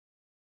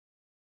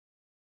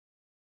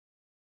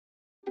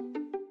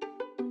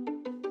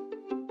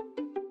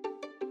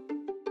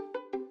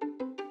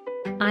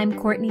I'm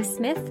Courtney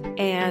Smith.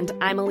 And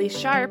I'm Elise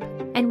Sharp.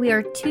 And we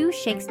are two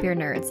Shakespeare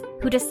nerds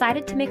who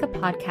decided to make a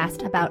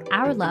podcast about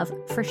our love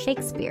for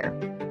Shakespeare.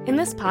 In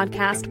this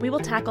podcast, we will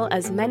tackle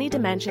as many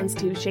dimensions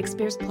to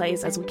Shakespeare's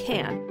plays as we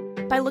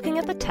can by looking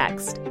at the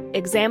text,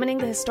 examining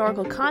the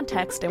historical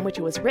context in which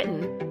it was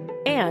written,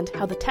 and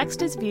how the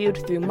text is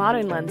viewed through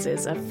modern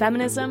lenses of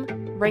feminism,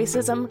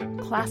 racism,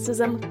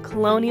 classism,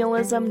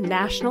 colonialism,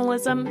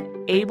 nationalism,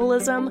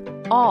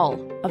 ableism,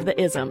 all of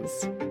the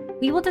isms.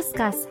 We will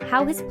discuss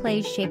how his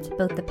plays shaped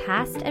both the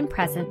past and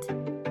present,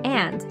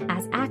 and,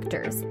 as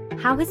actors,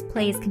 how his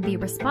plays can be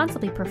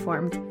responsibly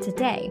performed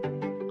today.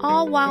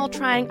 All while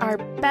trying our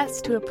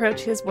best to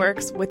approach his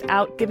works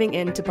without giving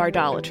in to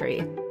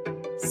bardolatry.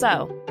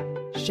 So,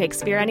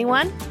 Shakespeare,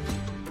 anyone?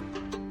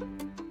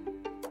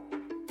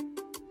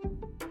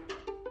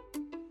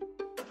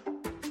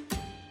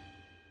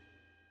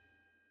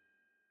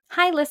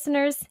 Hi,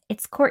 listeners.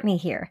 It's Courtney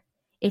here.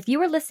 If you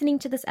are listening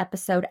to this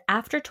episode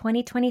after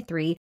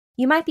 2023,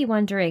 you might be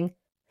wondering,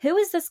 who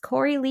is this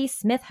Corey Lee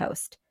Smith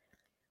host?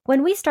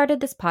 When we started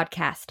this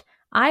podcast,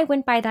 I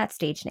went by that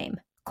stage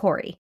name,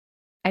 Corey.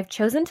 I've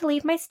chosen to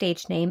leave my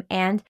stage name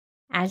and,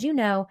 as you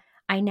know,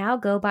 I now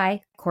go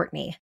by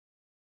Courtney.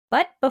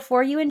 But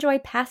before you enjoy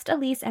past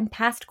Elise and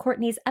past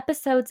Courtney's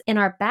episodes in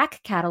our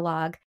back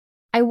catalog,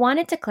 I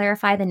wanted to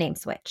clarify the name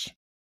switch.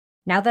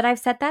 Now that I've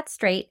set that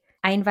straight,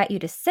 I invite you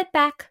to sit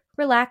back,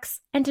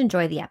 relax, and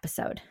enjoy the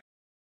episode.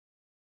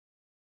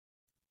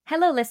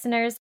 Hello,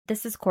 listeners.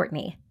 This is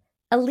Courtney.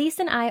 Elise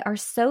and I are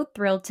so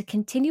thrilled to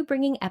continue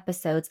bringing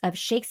episodes of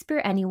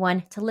Shakespeare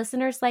Anyone to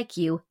listeners like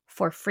you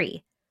for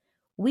free.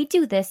 We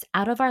do this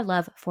out of our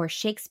love for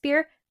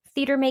Shakespeare,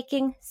 theater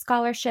making,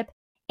 scholarship,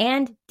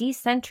 and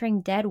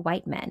decentering dead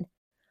white men.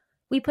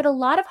 We put a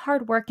lot of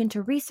hard work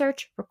into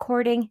research,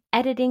 recording,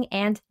 editing,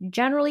 and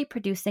generally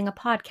producing a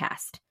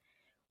podcast.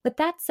 With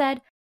that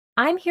said,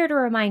 I'm here to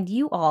remind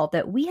you all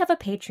that we have a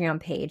Patreon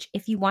page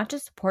if you want to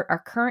support our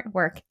current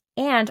work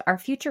and our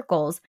future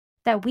goals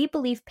that we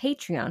believe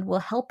Patreon will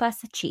help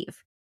us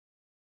achieve.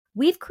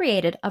 We've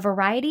created a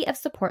variety of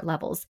support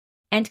levels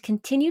and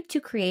continue to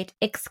create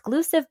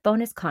exclusive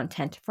bonus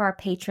content for our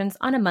patrons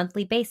on a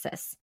monthly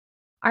basis.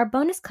 Our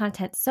bonus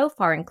content so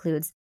far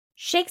includes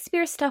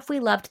Shakespeare Stuff We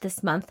Loved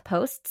This Month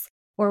posts,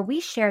 where we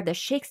share the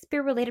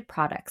Shakespeare-related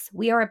products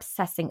we are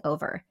obsessing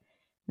over.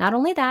 Not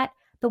only that,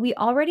 but we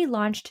already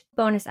launched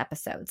bonus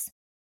episodes.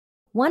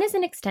 One is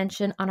an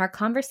extension on our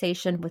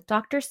conversation with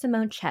Dr.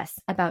 Simone Chess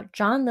about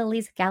John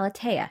Lilly's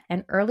Galatea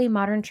and early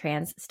modern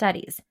trans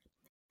studies.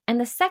 And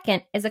the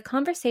second is a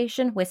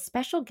conversation with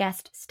special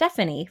guest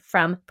Stephanie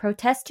from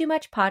Protest Too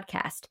Much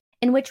podcast,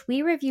 in which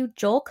we review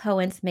Joel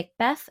Cohen's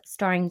Macbeth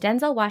starring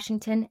Denzel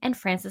Washington and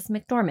Frances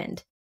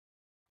McDormand.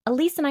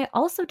 Elise and I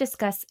also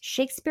discuss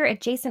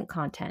Shakespeare-adjacent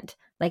content,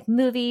 like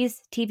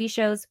movies, TV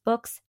shows,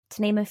 books,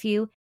 to name a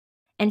few,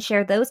 and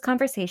share those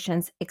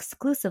conversations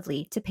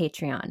exclusively to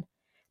Patreon.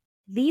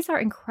 These are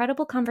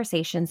incredible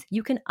conversations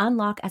you can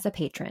unlock as a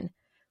patron.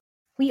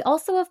 We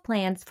also have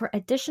plans for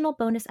additional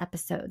bonus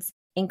episodes,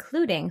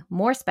 including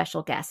more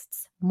special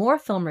guests, more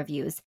film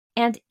reviews,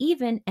 and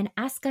even an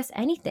Ask Us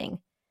Anything.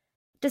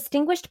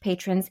 Distinguished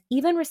patrons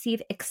even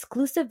receive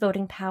exclusive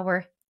voting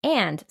power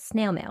and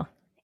snail mail.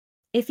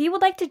 If you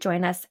would like to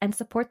join us and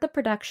support the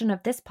production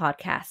of this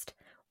podcast,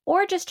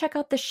 or just check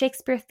out the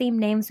Shakespeare-themed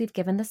names we've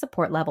given the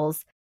support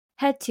levels,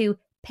 head to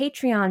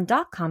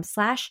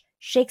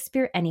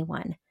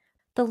patreon.com/ShakespeareAnyone.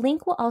 The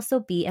link will also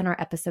be in our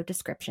episode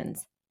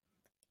descriptions.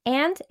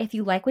 And if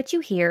you like what you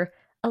hear,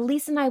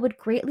 Elise and I would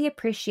greatly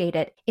appreciate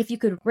it if you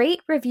could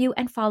rate, review,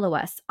 and follow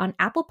us on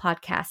Apple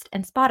Podcast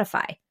and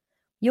Spotify.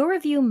 Your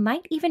review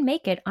might even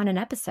make it on an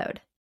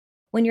episode.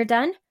 When you're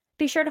done,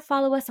 be sure to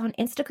follow us on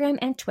Instagram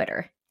and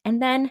Twitter,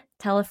 and then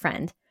tell a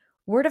friend.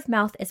 Word of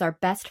mouth is our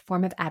best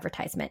form of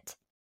advertisement.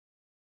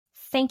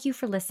 Thank you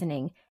for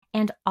listening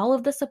and all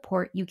of the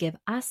support you give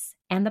us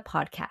and the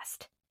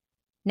podcast.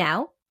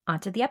 Now,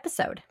 onto the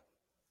episode.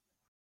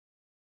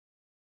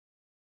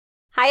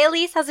 Hi,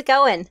 Elise. How's it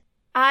going?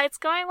 It's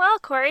going well,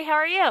 Corey. How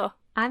are you?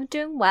 I'm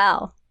doing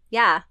well.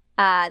 Yeah.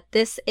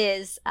 This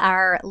is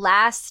our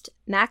last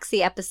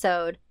Maxi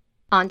episode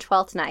on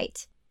 12th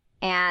Night.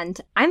 And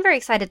I'm very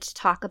excited to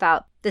talk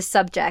about this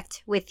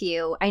subject with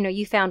you. I know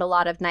you found a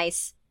lot of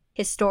nice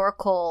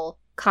historical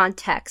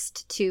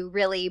context to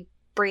really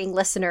bring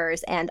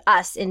listeners and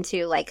us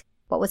into like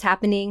what was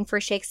happening for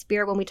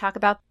Shakespeare when we talk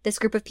about this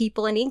group of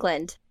people in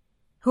England.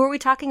 Who are we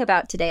talking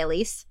about today,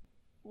 Elise?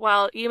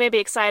 Well, you may be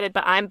excited,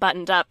 but I'm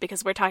buttoned up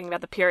because we're talking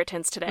about the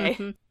Puritans today.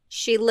 Mm-hmm.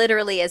 She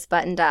literally is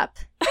buttoned up.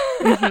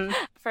 Mm-hmm.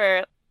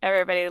 For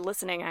everybody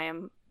listening, I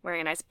am wearing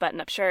a nice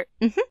button-up shirt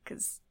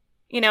because,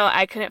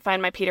 I couldn't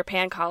find my Peter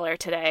Pan collar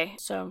today,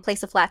 so...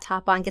 Place a flat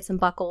top on, get some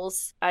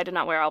buckles. I did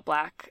not wear all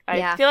black.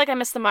 I feel like I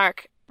missed the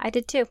mark. I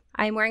did too.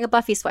 I'm wearing a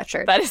Buffy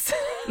sweatshirt. That is...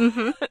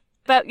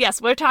 But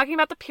yes, we're talking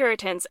about the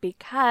Puritans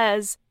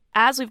because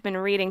as we've been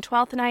reading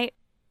Twelfth Night,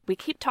 we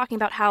keep talking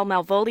about how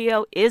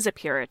Malvolio is a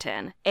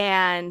Puritan,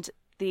 and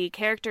the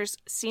characters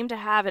seem to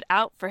have it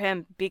out for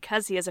him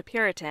because he is a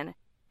Puritan.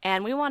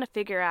 And we want to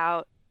figure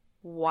out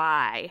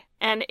why.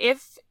 And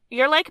if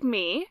you're like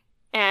me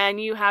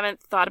and you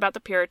haven't thought about the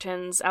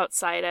Puritans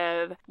outside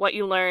of what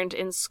you learned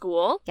in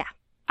school,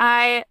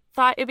 I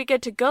thought it'd be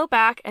good to go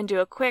back and do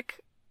a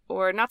quick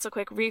or not so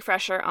quick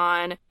refresher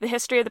on the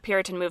history of the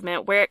Puritan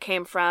movement, where it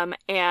came from,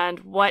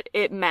 and what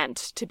it meant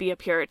to be a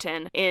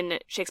Puritan in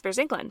Shakespeare's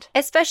England.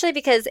 Especially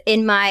because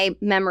in my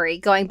memory,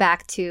 going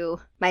back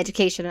to my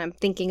education, I'm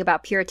thinking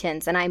about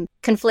Puritans, and I'm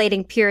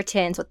conflating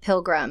Puritans with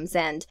Pilgrims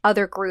and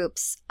other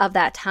groups of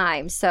that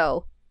time.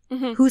 So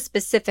who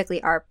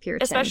specifically are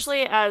Puritans?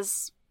 Especially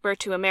as we're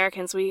two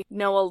Americans, we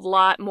know a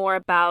lot more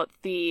about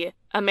the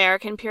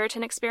American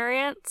Puritan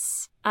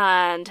experience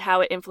and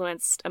how it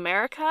influenced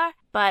America,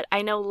 but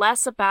I know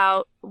less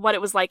about what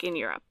it was like in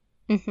Europe.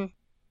 Well,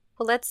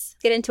 let's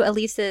get into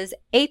Elise's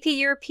AP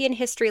European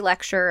History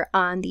lecture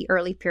on the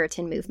early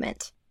Puritan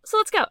movement. So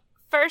let's go.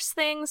 First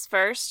things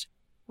first,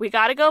 we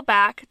got to go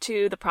back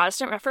to the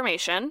Protestant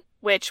Reformation,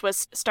 which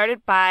was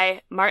started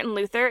by Martin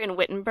Luther in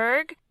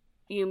Wittenberg.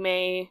 You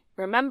may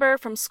remember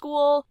from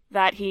school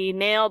that he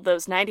nailed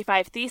those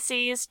 95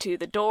 Theses to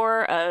the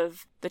door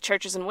of the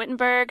churches in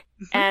Wittenberg,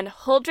 and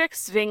Huldrych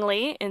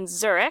Zwingli in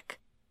Zurich.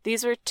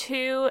 These were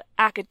two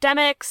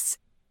academics.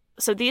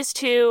 So these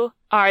two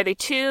are the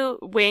two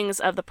wings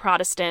of the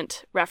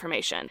Protestant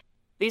Reformation.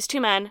 These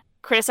two men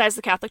criticized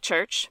the Catholic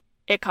Church.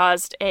 It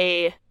caused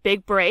a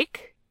big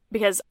break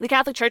because the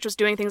Catholic Church was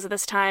doing things at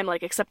this time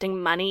like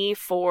accepting money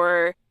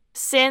for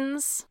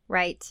sins.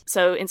 Right.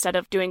 So instead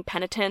of doing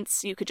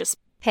penitence, you could just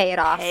pay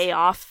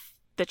off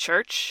the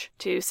church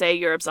to say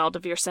you're absolved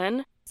of your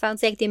sin.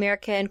 Sounds like the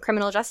American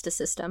criminal justice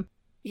system.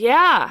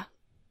 Yeah.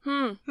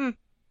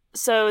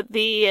 So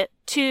the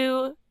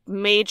two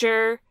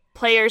major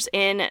players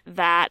in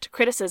that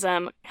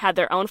criticism had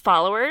their own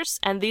followers,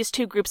 and these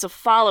two groups of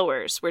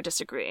followers were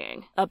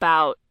disagreeing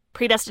about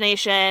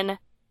predestination.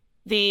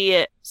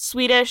 The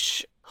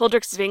Swedish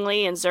Huldrych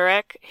Zwingli in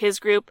Zurich, his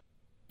group,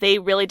 they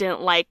really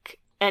didn't like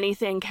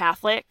anything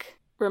Catholic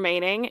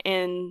remaining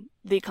in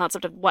the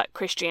concept of what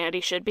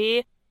Christianity should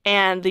be.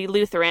 And the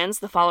Lutherans,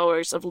 the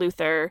followers of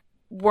Luther,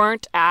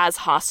 weren't as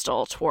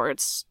hostile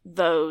towards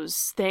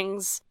those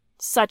things,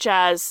 such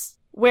as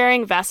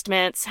wearing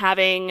vestments,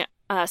 having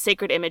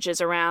sacred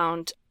images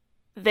around.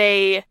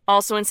 They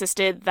also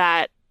insisted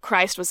that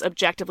Christ was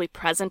objectively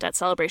present at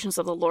celebrations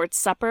of the Lord's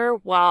Supper,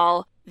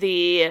 while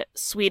the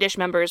Swedish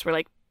members were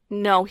like,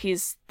 no,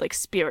 he's like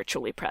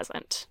spiritually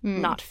present,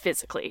 not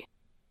physically.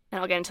 And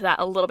I'll get into that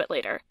a little bit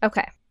later.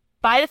 Okay.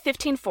 By the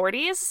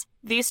 1540s,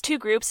 these two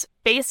groups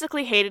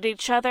basically hated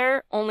each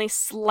other, only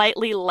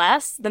slightly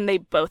less than they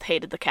both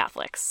hated the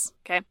Catholics.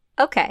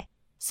 Okay.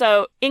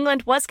 So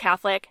England was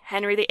Catholic.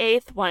 Henry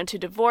VIII wanted to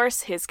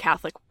divorce his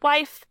Catholic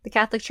wife. The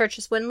Catholic Church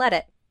just wouldn't let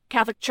it.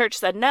 Catholic Church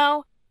said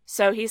no.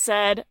 So he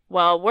said,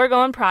 well, we're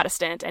going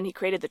Protestant. And he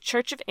created the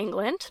Church of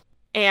England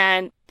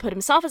and put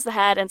himself as the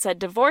head and said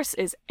divorce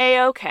is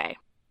A-okay.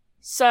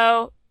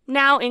 So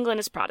now England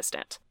is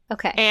Protestant.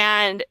 Okay.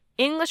 And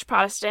English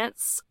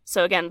Protestants,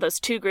 so again, those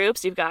two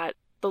groups, you've got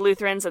the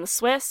Lutherans and the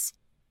Swiss.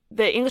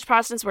 The English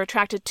Protestants were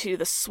attracted to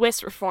the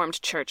Swiss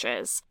Reformed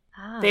churches.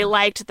 They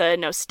liked the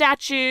no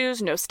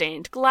statues, no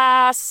stained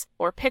glass,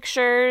 or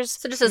pictures.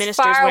 So just as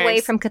far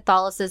away from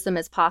Catholicism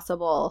as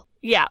possible.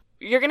 Yeah.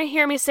 You're going to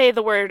hear me say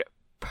the word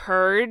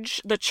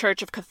purge the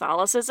Church of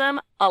Catholicism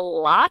a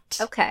lot.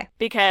 Okay.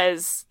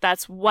 Because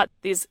that's what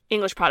these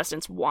English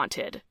Protestants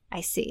wanted.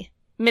 I see.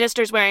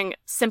 Ministers wearing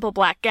simple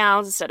black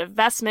gowns instead of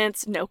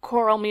vestments, no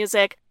choral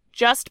music,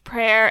 just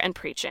prayer and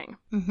preaching.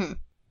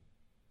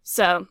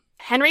 So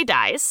Henry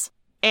dies,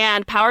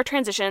 and power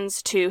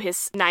transitions to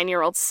his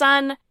 9-year-old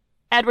son,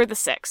 Edward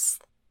VI.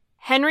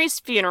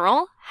 Henry's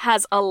funeral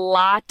has a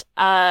lot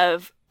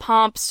of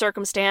pomp,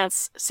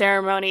 circumstance,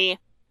 ceremony,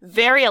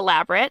 very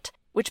elaborate,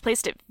 which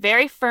placed it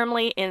very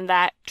firmly in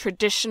that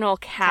traditional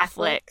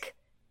Catholic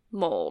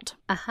mold.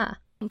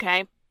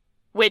 Okay?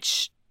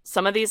 Which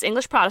some of these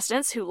English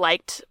Protestants who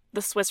liked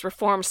the Swiss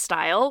Reformed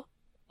style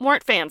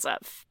weren't fans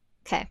of.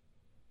 Okay.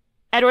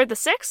 Edward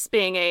VI,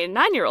 being a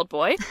 9-year-old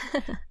boy,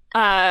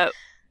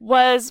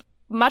 was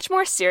much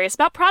more serious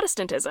about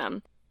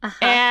Protestantism.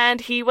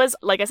 And he was,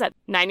 like I said,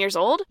 9 years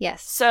old.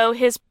 Yes. So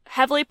his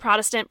heavily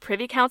Protestant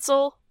Privy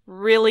Council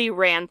really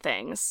ran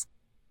things.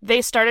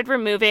 They started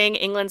removing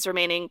England's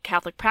remaining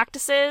Catholic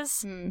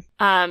practices.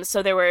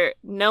 So there were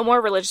no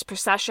more religious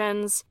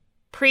processions.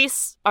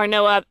 Priests are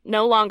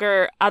no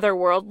longer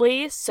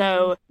otherworldly,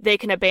 so they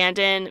can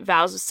abandon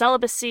vows of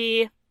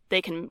celibacy.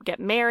 They can get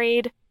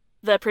married.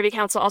 The Privy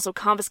Council also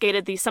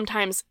confiscated the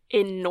sometimes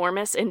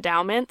enormous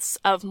endowments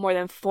of more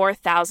than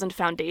 4,000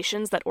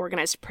 foundations that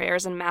organized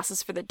prayers and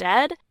masses for the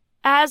dead,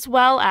 as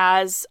well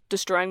as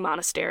destroying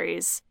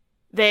monasteries.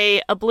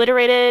 They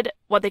obliterated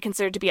what they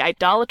considered to be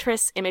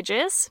idolatrous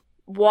images.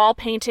 Wall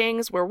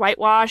paintings were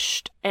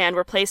whitewashed and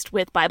replaced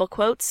with Bible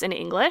quotes in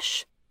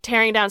English.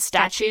 Tearing down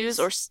statues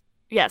or...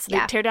 Yes,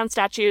 they'd tear down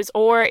statues,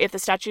 or if the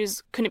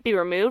statues couldn't be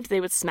removed, they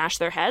would smash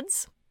their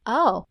heads.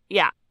 Oh.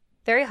 Yeah.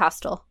 Very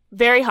hostile.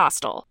 Very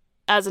hostile.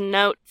 As a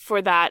note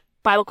for that,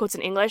 Bible quotes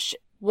in English,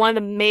 one of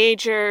the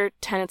major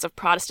tenets of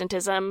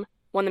Protestantism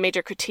one of the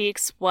major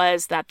critiques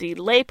was that the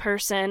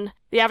layperson,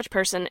 the average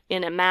person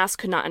in a Mass,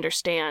 could not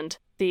understand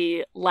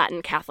the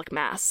Latin Catholic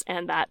Mass,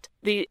 and that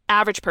the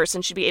average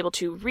person should be able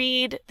to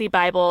read the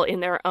Bible in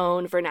their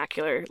own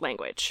vernacular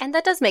language. And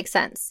that does make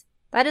sense.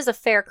 That is a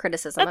fair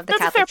criticism of the Catholic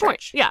Church. That's a fair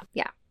point, yeah.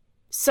 Yeah.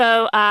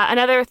 So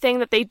another thing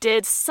that they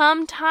did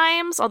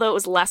sometimes, although it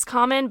was less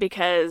common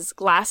because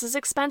glass is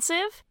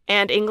expensive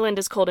and England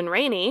is cold and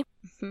rainy,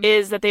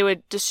 is that they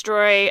would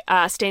destroy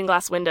stained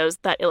glass windows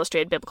that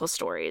illustrated biblical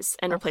stories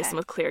and replace them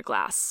with clear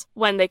glass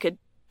when they could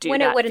do that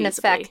when it wouldn't feasibly.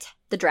 affect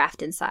the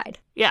draft inside.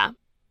 Yeah.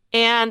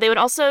 And they would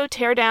also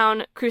tear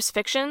down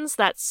crucifixions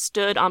that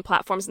stood on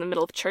platforms in the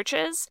middle of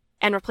churches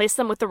and replace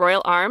them with the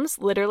royal arms,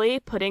 literally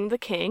putting the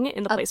king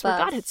in the place where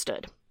God had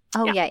stood.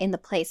 Oh, yeah, in the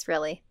place,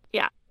 really.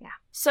 Yeah. Yeah.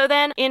 So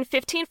then in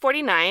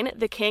 1549,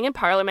 the king and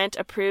parliament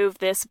approved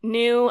this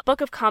new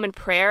Book of Common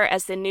Prayer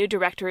as the new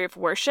directory of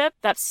worship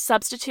that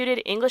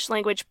substituted English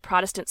language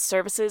Protestant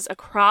services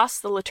across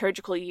the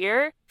liturgical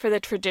year for the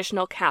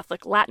traditional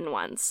Catholic Latin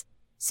ones.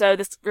 So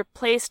this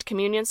replaced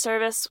communion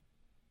service.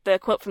 The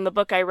quote from the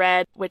book I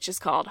read, which is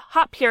called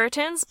Hot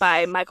Puritans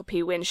by Michael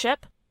P.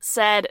 Winship,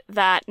 said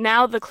that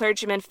now the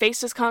clergyman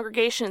faced his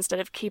congregation instead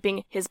of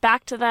keeping his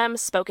back to them,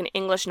 spoke in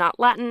English, not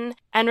Latin,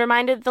 and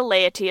reminded the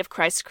laity of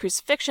Christ's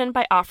crucifixion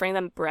by offering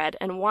them bread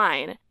and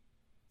wine.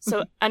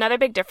 So another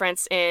big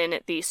difference in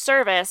the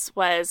service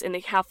was in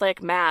the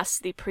Catholic Mass,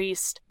 the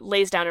priest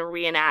lays down and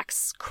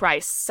reenacts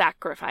Christ's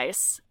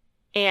sacrifice.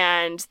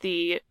 And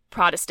the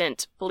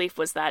Protestant belief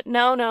was that,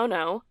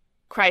 no,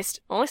 Christ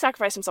only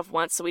sacrificed himself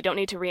once, so we don't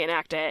need to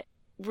reenact it.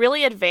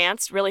 Really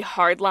advanced, really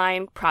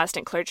hardline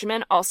Protestant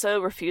clergymen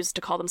also refused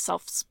to call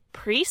themselves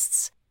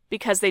priests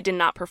because they did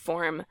not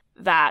perform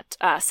that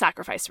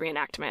sacrifice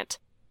reenactment.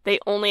 They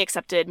only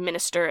accepted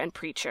minister and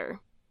preacher.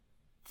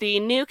 The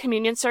new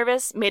communion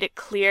service made it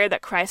clear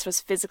that Christ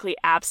was physically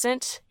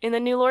absent in the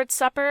new Lord's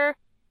Supper.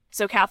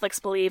 So Catholics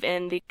believe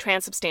in the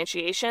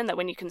transubstantiation, that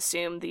when you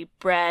consume the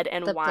bread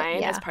and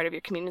wine as part of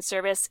your communion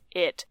service,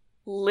 it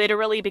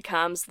literally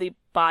becomes the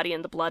body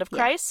and the blood of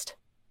Christ.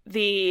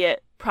 The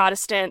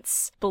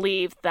Protestants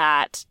believe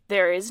that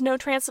there is no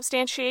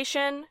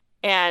transubstantiation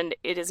and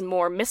it is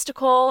more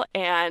mystical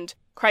and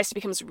Christ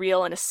becomes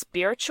real in a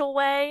spiritual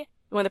way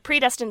when the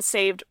predestined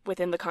saved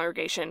within the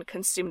congregation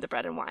consumed the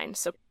bread and wine.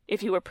 So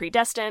if you were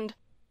predestined,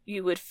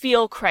 you would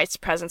feel Christ's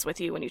presence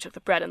with you when you took the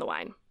bread and the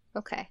wine.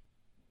 Okay.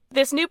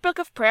 This new book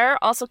of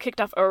prayer also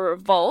kicked off a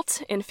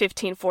revolt in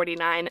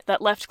 1549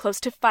 that left close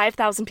to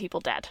 5,000 people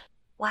dead.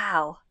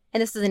 Wow.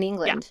 And this is in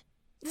England?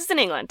 Yeah. This is in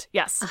England,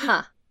 yes.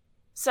 Uh-huh.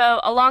 So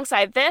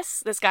alongside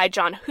this guy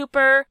John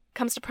Hooper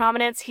comes to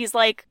prominence. He's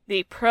like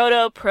the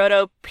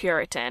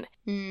proto-Puritan.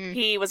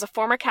 He was a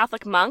former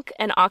Catholic monk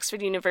and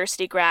Oxford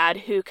University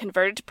grad who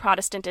converted to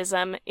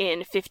Protestantism in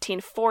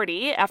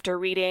 1540 after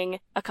reading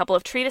a couple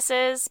of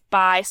treatises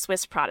by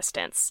Swiss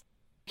Protestants.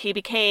 He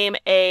became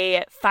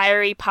a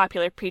fiery,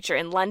 popular preacher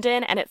in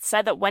London, and it's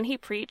said that when he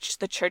preached,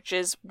 the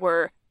churches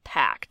were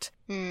packed.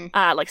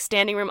 Like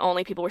standing room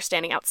only, people were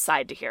standing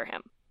outside to hear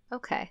him.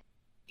 Okay.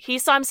 He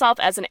saw himself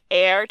as an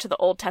heir to the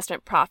Old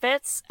Testament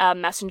prophets, a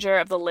messenger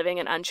of the living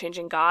and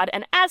unchanging God,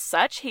 and as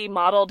such, he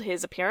modeled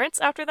his appearance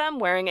after them,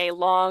 wearing a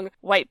long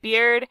white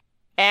beard,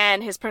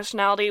 and his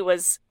personality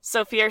was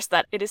so fierce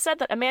that it is said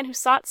that a man who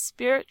sought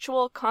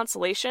spiritual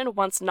consolation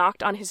once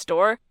knocked on his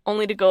door,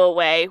 only to go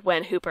away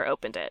when Hooper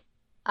opened it.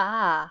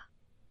 Ah.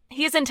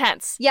 He's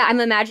intense. Yeah, I'm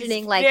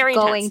imagining like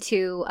going intense.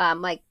 to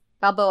like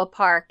Balboa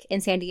Park in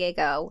San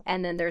Diego,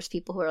 and then there's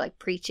people who are like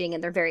preaching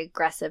and they're very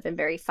aggressive and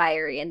very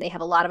fiery and they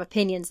have a lot of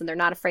opinions and they're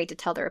not afraid to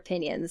tell their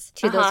opinions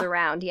to those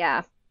around.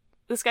 Yeah.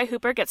 This guy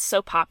Hooper gets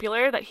so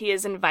popular that he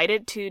is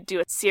invited to do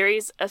a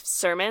series of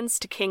sermons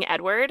to King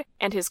Edward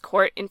and his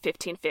court in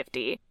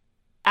 1550.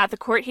 At the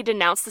court, he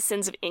denounced the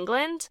sins of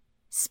England.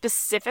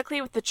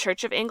 Specifically with the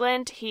Church of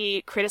England,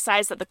 he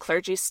criticized that the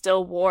clergy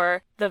still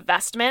wore the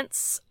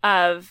vestments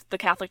of the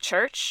Catholic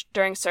Church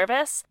during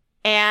service,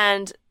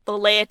 and the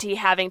laity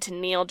having to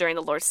kneel during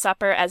the Lord's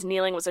Supper, as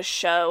kneeling was a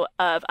show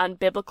of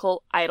unbiblical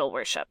idol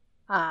worship.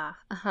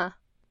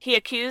 He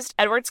accused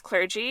Edward's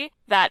clergy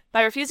that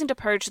by refusing to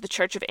purge the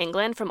Church of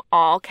England from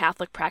all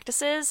Catholic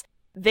practices,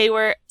 they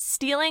were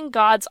stealing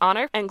God's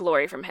honor and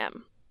glory from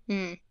him.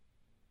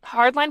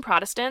 Hardline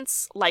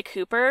Protestants, like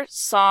Hooper,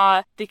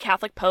 saw the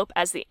Catholic Pope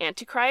as the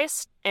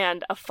Antichrist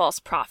and a false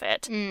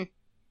prophet.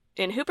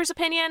 In Hooper's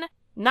opinion,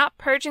 not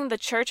purging the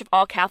Church of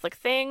all Catholic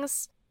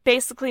things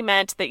basically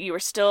meant that you were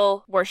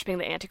still worshiping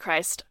the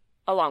Antichrist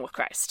along with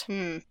Christ.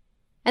 And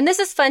this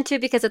is fun, too,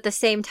 because at the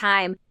same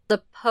time,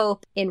 the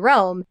Pope in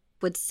Rome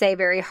would say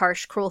very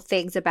harsh, cruel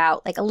things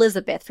about, like,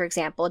 Elizabeth, for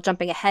example,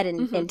 jumping ahead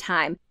in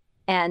time.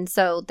 And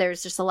so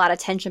there's just a lot of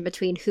tension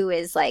between who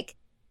is, like,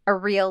 a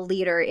real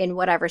leader in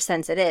whatever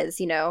sense it is,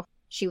 you know?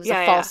 She was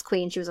a false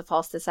queen, she was a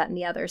false this, that, and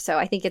the other. So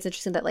I think it's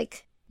interesting that,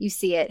 like, you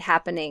see it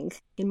happening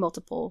in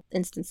multiple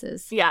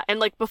instances. Yeah, and,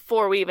 like,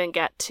 before we even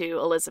get to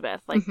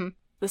Elizabeth, like,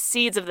 the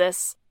seeds of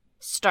this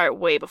start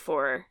way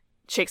before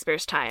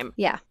Shakespeare's time.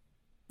 Yeah.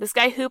 This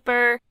guy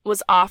Hooper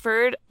was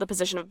offered the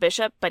position of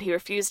bishop, but he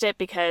refused it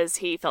because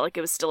he felt like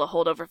it was still a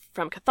holdover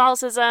from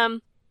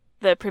Catholicism.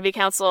 The Privy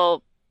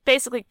Council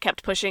basically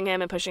kept pushing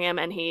him,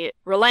 and he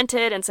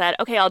relented and said,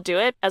 okay, I'll do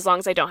it as long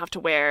as I don't have to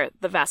wear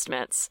the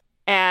vestments.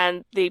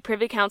 And the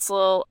Privy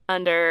Council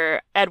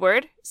under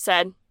Edward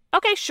said,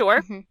 okay,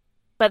 sure. Mm-hmm.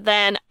 But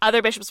then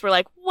other bishops were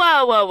like,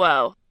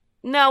 whoa.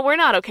 No, we're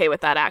not okay with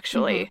that,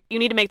 actually. Mm-hmm. You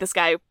need to make this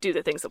guy do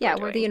the things that we're doing.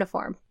 Yeah, wear the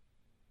uniform.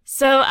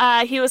 So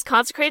he was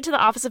consecrated to the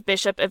office of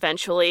bishop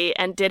eventually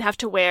and did have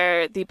to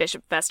wear the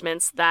bishop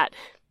vestments that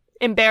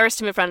embarrassed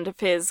him in front of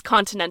his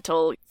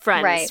continental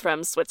friends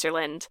from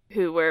Switzerland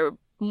who were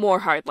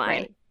more hardline.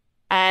 Right.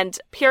 And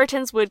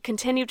Puritans would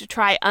continue to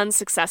try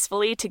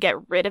unsuccessfully to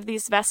get rid of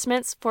these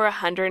vestments for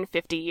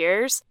 150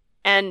 years.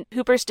 And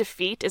Hooper's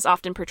defeat is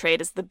often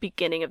portrayed as the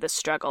beginning of this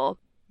struggle.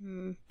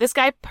 This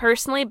guy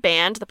personally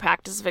banned the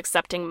practice of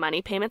accepting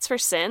money payments for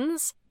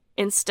sins.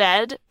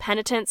 Instead,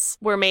 penitents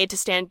were made to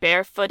stand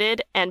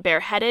barefooted and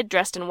bareheaded,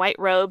 dressed in white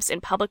robes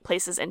in public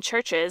places and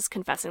churches,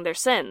 confessing their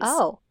sins.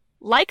 Oh.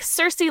 Like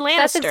Cersei Lannister.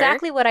 That's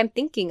exactly what I'm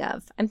thinking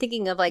of. I'm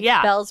thinking of,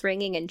 bells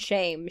ringing and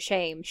shame.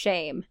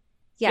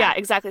 Yeah,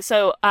 exactly.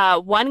 So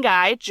one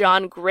guy,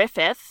 John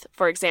Griffith,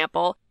 for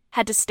example,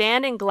 had to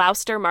stand in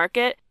Gloucester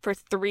Market for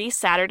 3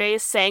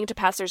 Saturdays saying to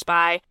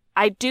passersby,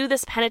 I do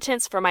this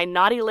penitence for my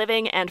naughty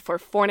living and for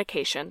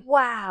fornication.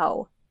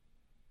 Wow.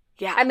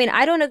 Yeah. I mean,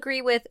 I don't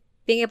agree with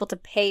being able to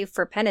pay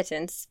for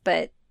penitence,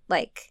 but,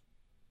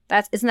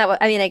 isn't that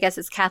what, I mean, I guess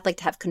it's Catholic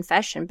to have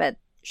confession, but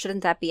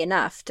shouldn't that be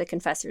enough to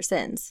confess your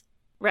sins?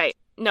 Right.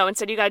 No,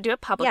 instead you got to do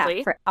it publicly.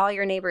 Yeah, for all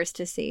your neighbors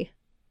to see.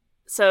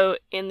 So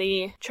in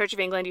the Church of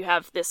England, you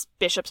have this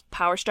bishop's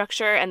power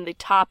structure, and the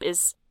top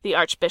is the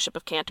Archbishop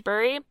of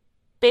Canterbury.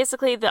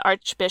 Basically, the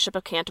Archbishop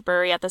of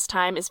Canterbury at this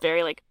time is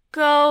very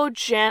go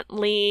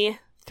gently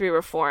through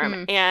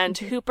reform. And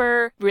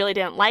Hooper really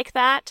didn't like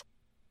that.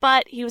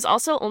 But he was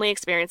also only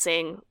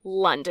experiencing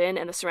London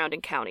and the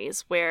surrounding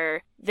counties,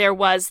 where there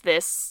was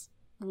this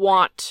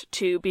want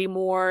to be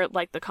more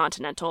like the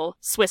continental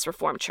Swiss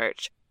Reformed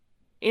Church.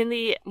 In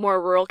the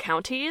more rural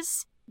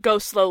counties, go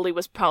slowly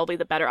was probably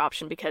the better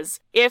option,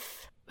 because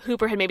if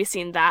Hooper had maybe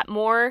seen that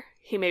more,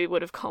 he maybe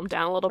would have calmed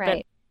down a little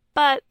bit.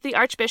 But the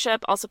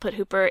Archbishop also put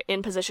Hooper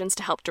in positions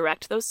to help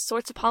direct those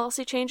sorts of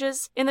policy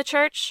changes in the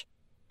church.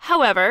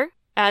 However,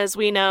 as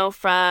we know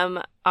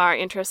from our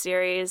intro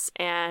series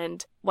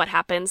and what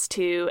happens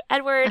to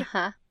Edward,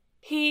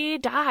 he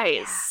dies.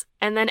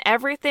 Yeah. And then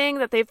everything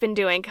that they've been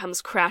doing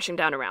comes crashing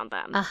down around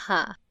them.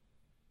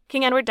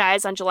 King Edward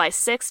dies on July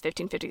 6,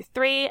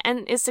 1553,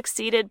 and is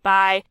succeeded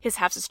by his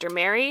half-sister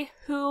Mary,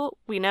 who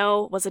we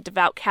know was a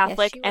devout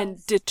Catholic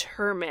and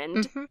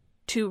determined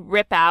to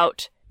rip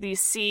out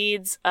these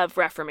seeds of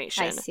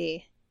Reformation. I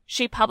see.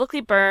 She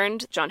publicly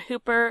burned John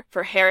Hooper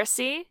for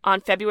heresy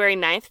on February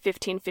 9th,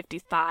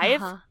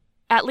 1555.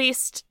 At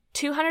least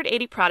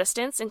 280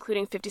 Protestants,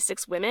 including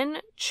 56 women,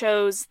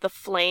 chose the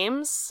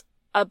flames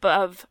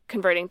above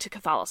converting to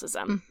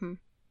Catholicism.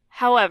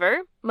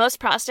 However, most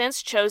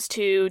Protestants chose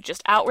to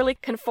just outwardly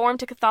conform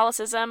to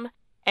Catholicism,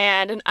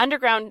 and an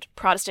underground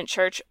Protestant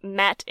church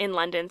met in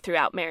London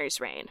throughout Mary's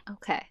reign.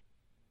 Okay.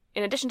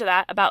 In addition to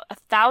that, about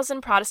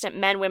 1,000 Protestant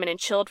men, women, and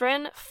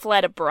children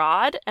fled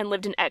abroad and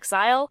lived in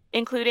exile,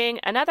 including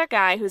another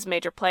guy who's a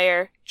major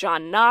player,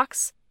 John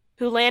Knox,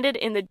 who landed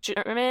in the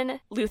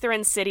German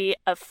Lutheran city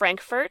of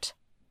Frankfurt.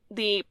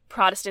 The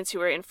Protestants who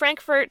were in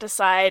Frankfurt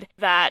decide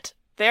that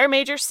their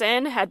major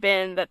sin had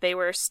been that they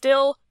were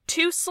still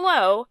too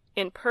slow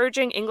in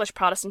purging English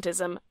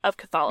Protestantism of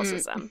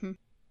Catholicism.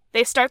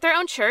 They start their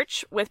own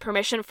church with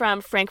permission from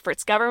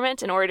Frankfurt's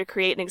government in order to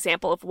create an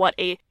example of what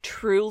a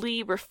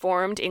truly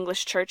reformed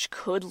English church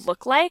could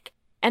look like,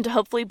 and to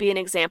hopefully be an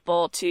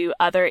example to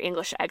other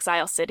English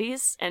exile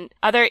cities and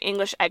other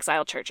English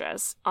exile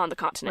churches on the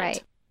continent.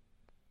 Right.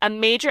 A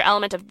major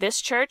element of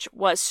this church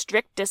was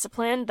strict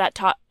discipline that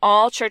taught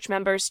all church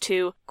members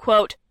to,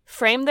 quote,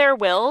 frame their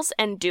wills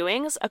and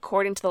doings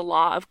according to the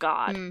law of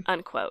God,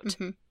 unquote.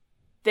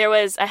 There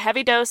was a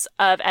heavy dose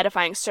of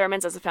edifying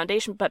sermons as a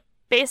foundation, but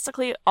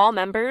basically all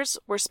members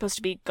were supposed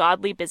to be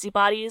godly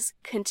busybodies,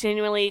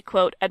 continually,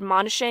 quote,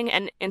 admonishing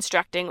and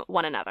instructing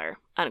one another,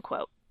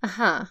 unquote.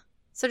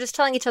 So just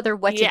telling each other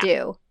what to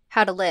do,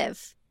 how to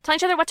live. Telling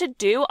each other what to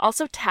do,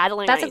 also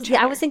tattling on each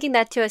other. I was thinking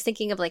that too. I was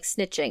thinking of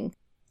snitching.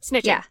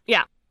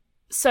 Yeah.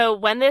 So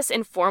when this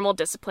informal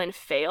discipline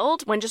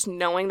failed, when just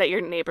knowing that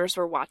your neighbors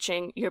were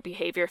watching your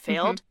behavior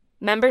failed,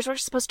 members were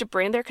supposed to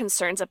bring their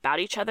concerns about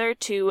each other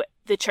to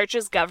the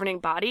church's governing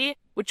body,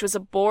 which was a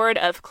board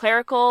of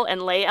clerical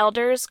and lay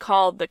elders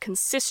called the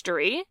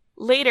consistory,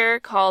 later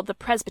called the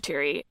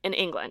presbytery in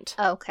England.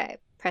 Okay,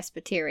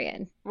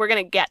 Presbyterian. We're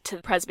going to get to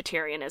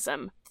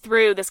Presbyterianism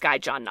through this guy,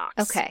 John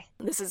Knox. Okay.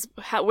 This is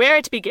where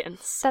it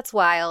begins. That's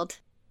wild.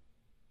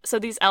 So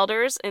these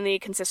elders in the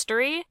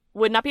consistory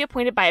would not be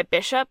appointed by a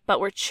bishop, but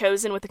were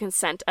chosen with the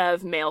consent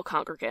of male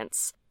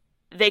congregants.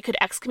 They could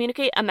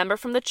excommunicate a member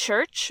from the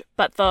church,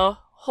 but the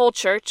whole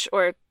church,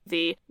 or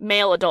the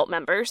male adult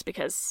members,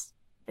 because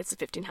it's the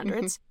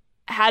 1500s,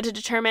 had to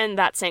determine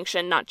that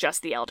sanction, not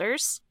just the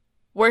elders.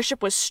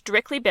 Worship was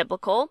strictly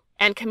biblical,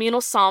 and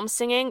communal psalm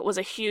singing was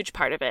a huge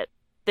part of it.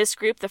 This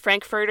group, the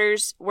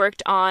Frankfurters,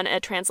 worked on a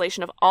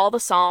translation of all the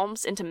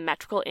psalms into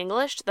metrical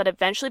English that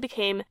eventually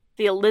became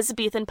the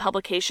Elizabethan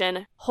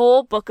publication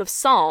Whole Book of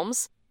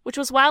Psalms, which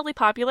was wildly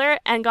popular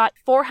and got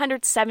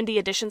 470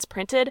 editions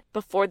printed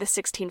before the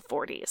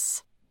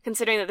 1640s.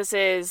 Considering that this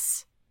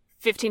is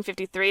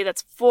 1553,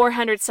 that's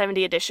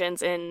 470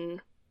 editions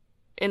in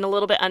a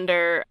little bit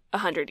under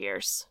 100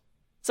 years.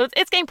 So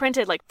it's getting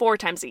printed like 4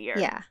 times a year.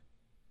 Yeah.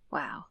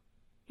 Wow.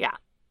 Yeah.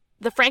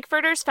 The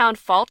Frankfurters found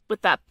fault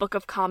with that Book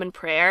of Common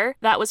Prayer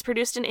that was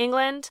produced in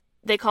England.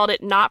 They called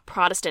it not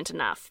Protestant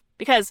enough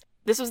because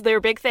this was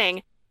their big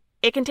thing.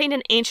 It contained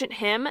an ancient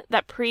hymn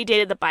that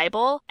predated the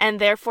Bible and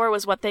therefore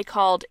was what they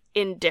called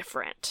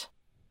indifferent.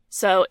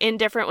 So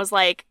indifferent was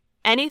like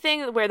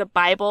anything where the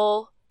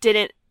Bible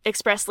didn't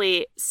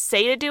expressly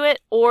say to do it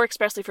or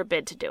expressly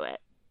forbid to do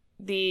it.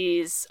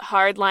 These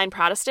hardline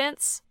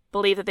Protestants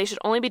believe that they should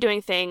only be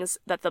doing things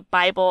that the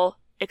Bible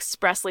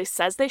expressly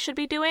says they should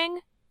be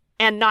doing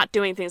and not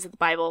doing things that the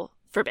Bible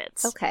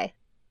forbids. Okay.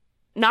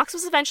 Knox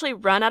was eventually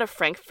run out of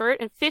Frankfurt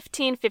in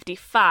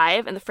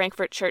 1555, and the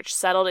Frankfurt Church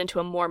settled into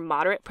a more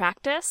moderate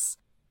practice.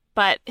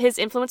 But his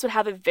influence would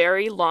have a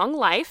very long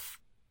life.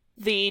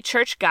 The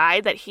church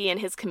guide that he and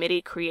his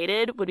committee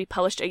created would be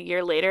published a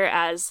year later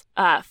as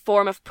a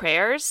Form of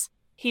Prayers.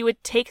 He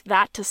would take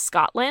that to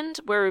Scotland,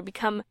 where it would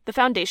become the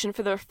foundation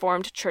for the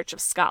Reformed Church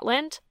of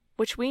Scotland,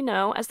 which we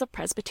know as the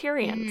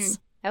Presbyterians.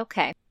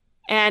 Okay.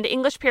 And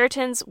English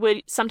Puritans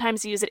would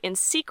sometimes use it in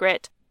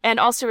secret and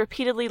also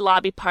repeatedly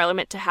lobby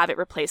Parliament to have it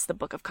replace the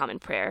Book of Common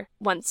Prayer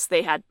once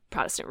they had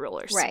Protestant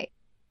rulers. Right.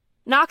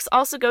 Knox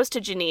also goes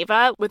to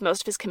Geneva with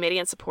most of his committee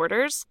and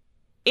supporters.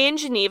 In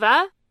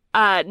Geneva,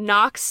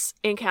 Knox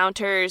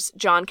encounters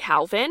John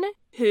Calvin,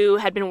 who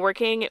had been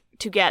working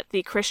to get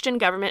the Christian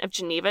government of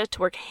Geneva to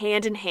work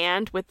hand in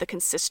hand with the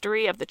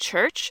consistory of the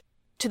church,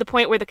 to the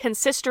point where the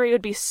consistory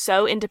would be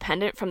so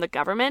independent from the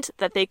government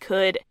that they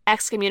could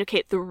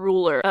excommunicate the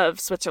ruler of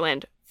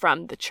Switzerland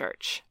from the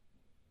church.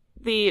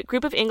 The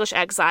group of English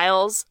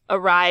exiles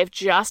arrived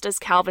just as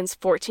Calvin's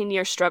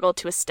 14-year struggle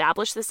to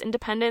establish this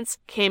independence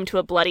came to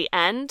a bloody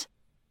end.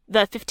 The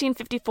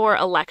 1554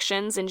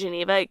 elections in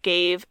Geneva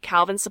gave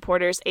Calvin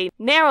supporters a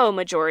narrow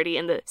majority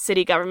in the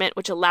city government,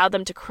 which allowed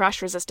them to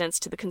crush resistance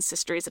to the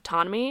consistory's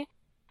autonomy.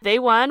 They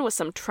won with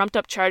some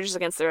trumped-up charges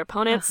against their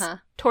opponents,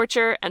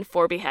 torture, and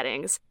 4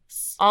 beheadings.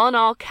 All in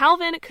all,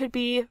 Calvin could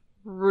be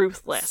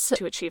ruthless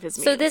to achieve his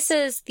means. So this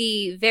is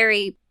the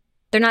very...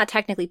 They're not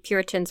technically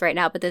Puritans right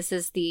now, but this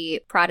is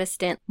the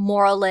Protestant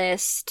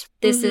moralist.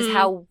 This is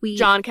how we...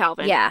 John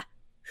Calvin. Yeah.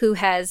 Who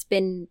has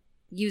been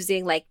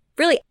using, like,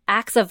 really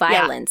acts of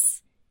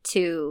violence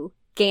to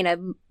gain a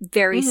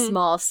very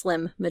small,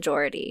 slim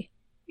majority.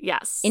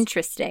 Yes.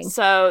 Interesting.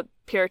 So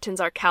Puritans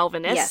are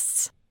Calvinists.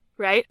 Yes.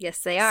 Right? Yes,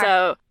 they are.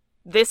 So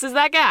this is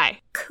that guy.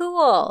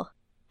 Cool.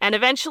 And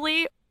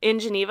eventually, in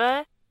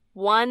Geneva,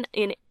 1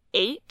 in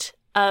 8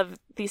 of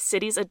the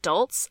city's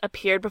adults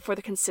appeared before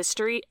the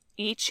consistory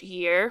each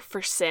year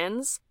for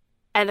sins,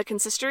 and the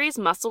consistory's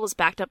muscle was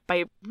backed up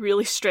by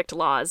really strict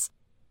laws.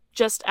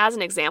 Just as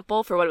an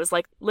example for what it was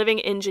like living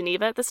in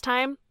Geneva at this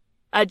time,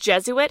 a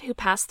Jesuit who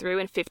passed through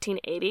in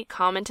 1580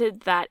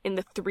 commented that in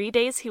the 3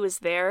 days he was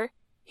there,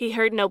 he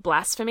heard no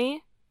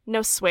blasphemy,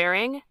 no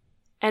swearing,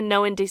 and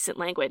no indecent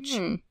language.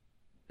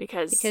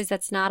 Because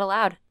that's not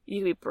allowed.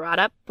 You could be brought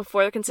up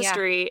before the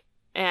consistory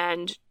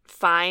and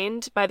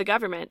fined by the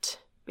government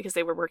because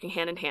they were working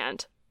hand in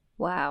hand.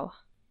 Wow.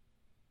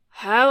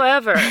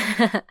 However,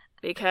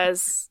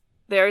 because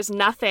there's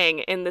nothing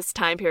in this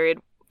time period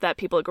that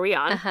people agree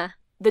on,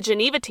 the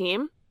Geneva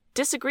team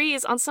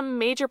disagrees on some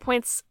major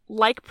points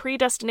like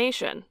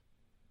predestination.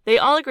 They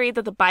all agreed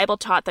that the Bible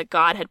taught that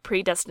God had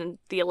predestined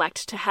the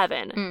elect to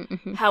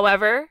heaven.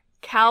 However,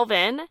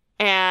 Calvin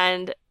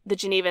and the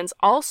Genevans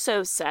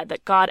also said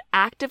that God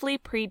actively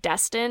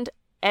predestined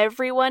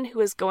everyone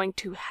who is going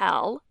to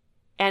hell,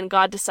 and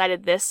God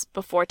decided this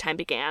before time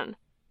began.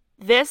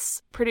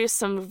 This produced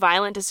some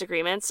violent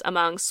disagreements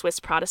among Swiss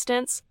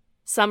Protestants.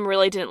 Some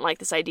really didn't like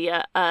this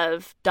idea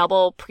of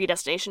double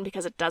predestination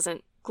because it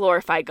doesn't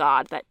glorify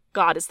God, that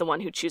God is the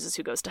one who chooses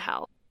who goes to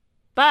hell.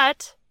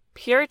 But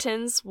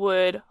Puritans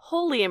would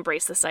wholly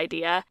embrace this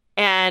idea,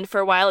 and for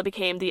a while it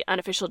became the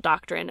unofficial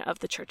doctrine of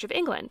the Church of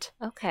England.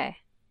 Okay.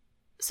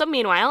 So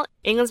meanwhile,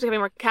 England's becoming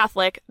more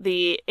Catholic.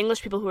 The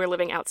English people who are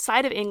living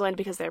outside of England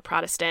because they're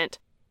Protestant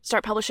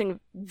start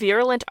publishing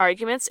virulent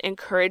arguments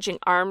encouraging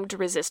armed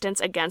resistance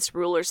against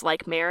rulers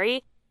like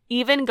Mary,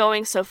 even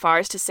going so far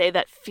as to say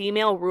that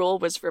female rule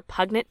was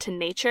repugnant to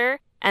nature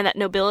and that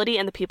nobility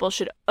and the people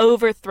should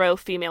overthrow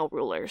female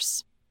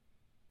rulers.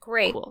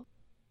 Great. Cool.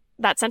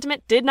 That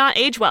sentiment did not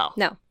age well.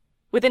 No.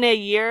 Within a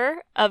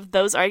year of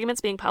those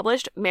arguments being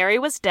published, Mary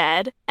was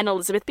dead and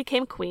Elizabeth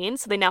became queen,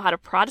 so they now had a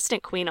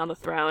Protestant queen on the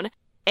throne.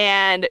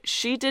 And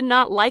she did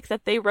not like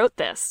that they wrote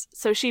this.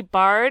 So she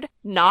barred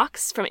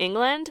Knox from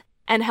England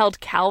and held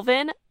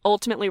Calvin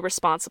ultimately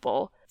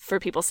responsible for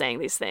people saying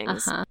these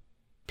things.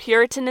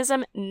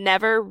 Puritanism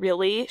never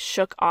really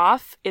shook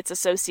off its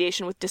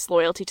association with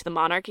disloyalty to the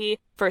monarchy,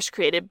 first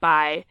created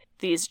by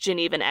these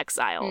Genevan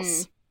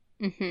exiles.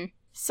 Mm-hmm.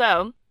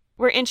 So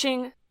we're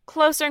inching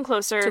closer and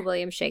closer To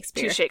William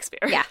Shakespeare. to Shakespeare.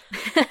 Yeah.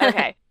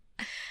 Okay.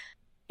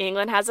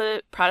 England has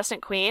a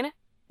Protestant queen.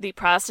 The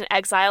Protestant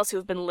exiles who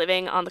have been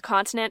living on the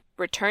continent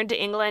return to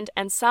England,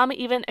 and some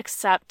even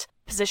accept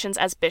positions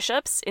as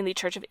bishops in the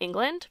Church of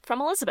England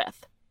from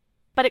Elizabeth.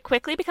 But it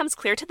quickly becomes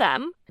clear to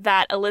them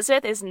that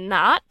Elizabeth is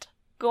not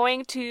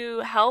going to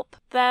help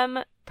them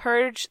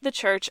purge the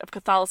Church of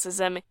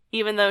Catholicism,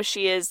 even though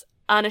she is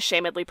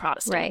unashamedly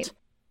Protestant. Right.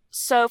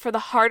 So for the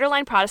harder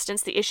line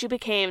Protestants, the issue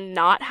became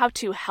not how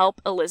to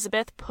help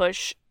Elizabeth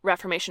push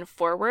Reformation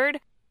forward,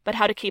 but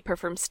how to keep her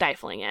from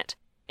stifling it.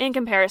 In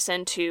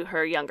comparison to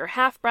her younger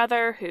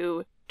half-brother,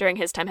 who during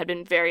his time had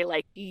been very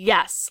like,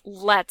 yes,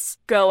 let's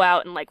go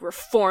out and like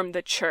reform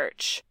the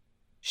church.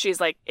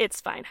 She's like,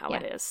 it's fine how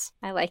it is.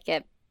 I like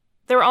it.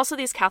 There were also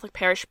these Catholic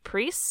parish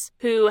priests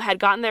who had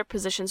gotten their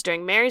positions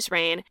during Mary's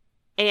reign,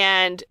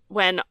 and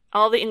when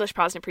all the English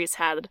Protestant priests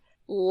had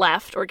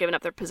left or given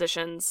up their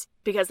positions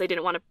because they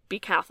didn't want to be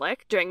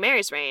Catholic during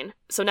Mary's reign,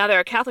 so now there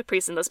are Catholic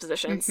priests in those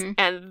positions,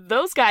 and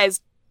those guys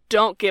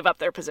don't give up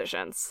their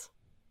positions.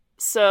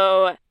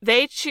 So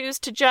they choose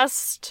to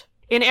just,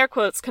 in air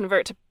quotes,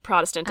 convert to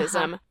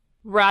Protestantism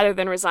rather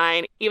than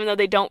resign, even though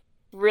they don't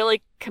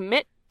really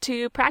commit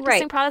to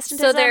practicing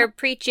Protestantism. So they're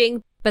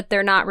preaching, but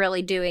they're not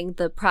really doing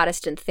the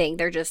Protestant thing.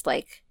 They're just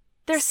like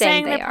they're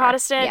saying they're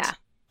Protestant. Yeah.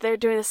 They're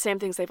doing the same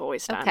things they've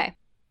always done. Okay.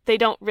 They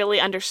don't really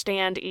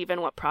understand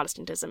even what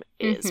Protestantism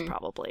is,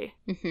 probably.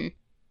 Mm-hmm.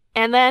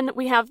 And then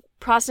we have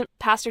Protestant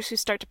pastors who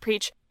start to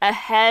preach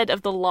ahead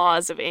of the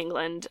laws of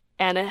England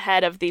and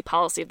ahead of the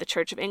policy of the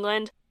Church of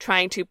England,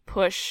 trying to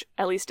push,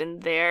 at least in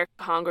their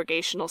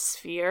congregational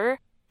sphere,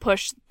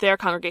 push their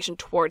congregation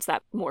towards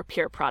that more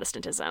pure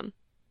Protestantism.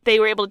 They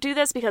were able to do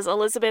this because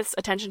Elizabeth's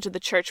attention to the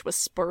church was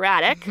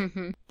sporadic,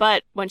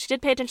 but when she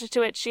did pay attention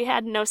to it, she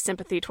had no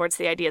sympathy towards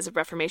the ideas of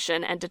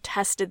Reformation and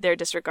detested their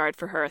disregard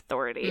for her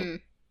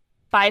authority.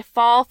 By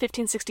fall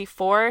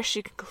 1564,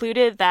 she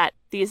concluded that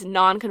these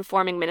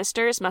non-conforming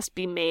ministers must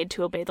be made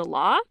to obey the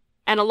law.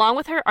 And along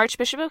with her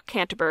Archbishop of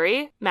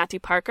Canterbury, Matthew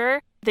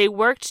Parker, they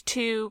worked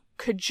to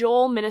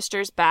cajole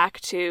ministers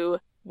back to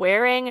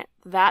wearing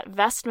that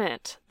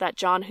vestment that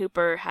John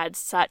Hooper had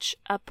such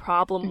a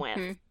problem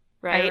with,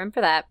 right? I remember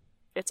that.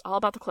 It's all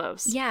about the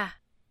clothes. Yeah.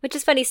 Which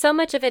is funny. So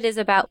much of it is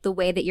about the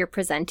way that you're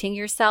presenting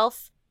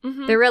yourself.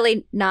 They're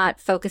really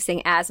not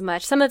focusing as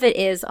much. Some of it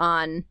is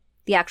on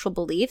the actual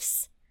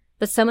beliefs,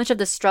 but so much of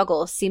the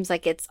struggle seems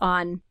like it's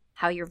on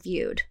how you're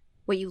viewed,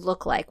 what you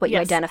look like, what you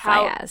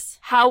identify as.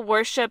 How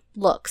worship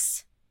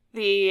looks.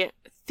 The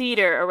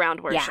theater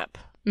around worship.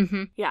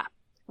 Yeah.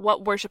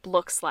 What worship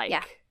looks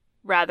like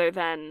rather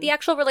than the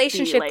actual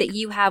relationship that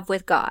you have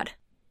with God.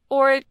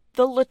 Or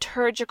the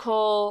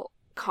liturgical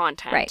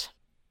content. Right.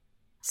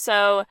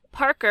 So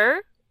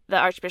Parker, the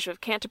Archbishop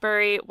of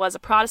Canterbury, was a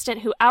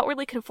Protestant who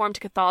outwardly conformed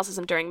to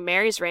Catholicism during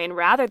Mary's reign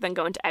rather than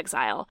go into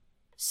exile.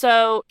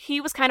 So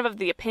he was kind of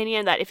the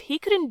opinion that if he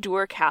could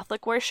endure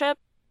Catholic worship,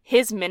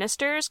 his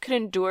ministers could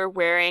endure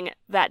wearing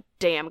that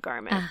damn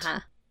garment.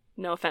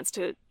 No offense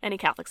to any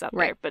Catholics out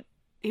there, but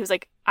he was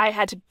like, I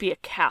had to be a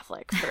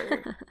Catholic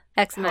for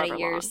X amount of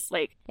years.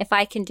 Long. Like, if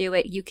I can do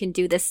it, you can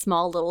do this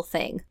small little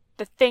thing.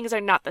 The things are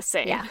not the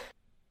same. Yeah.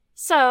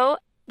 So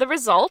the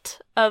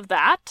result of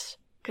that,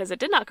 because it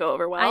did not go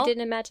over well, I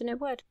didn't imagine it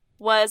would,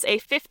 was a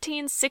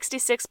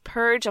 1566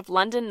 purge of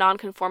London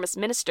nonconformist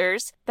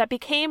ministers that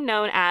became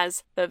known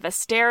as the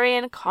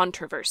Vestarian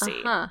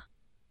Controversy.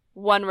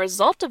 One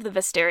result of the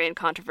Vestarian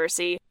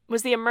Controversy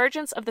was the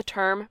emergence of the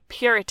term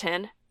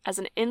Puritan as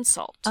an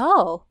insult.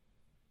 Oh.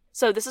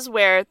 So this is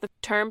where the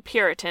term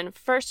Puritan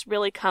first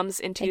really comes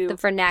into like the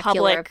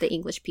vernacular of the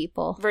English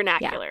people.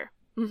 Vernacular.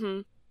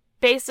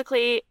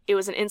 Basically, it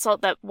was an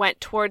insult that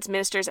went towards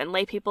ministers and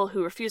lay people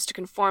who refused to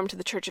conform to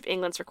the Church of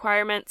England's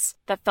requirements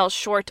that fell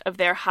short of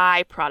their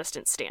high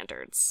Protestant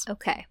standards.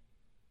 Okay.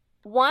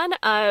 One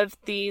of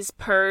these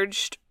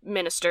purged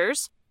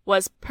ministers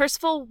was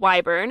Percival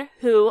Wyburn,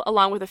 who,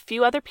 along with a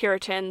few other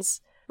Puritans,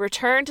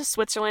 returned to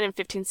Switzerland in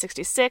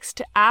 1566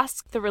 to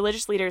ask the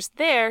religious leaders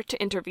there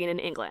to intervene in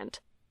England.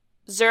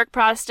 Zurich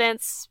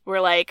Protestants were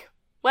like,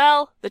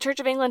 well, the Church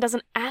of England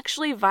doesn't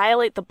actually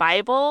violate the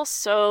Bible,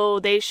 so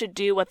they should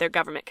do what their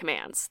government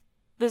commands.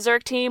 The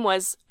Zurich team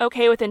was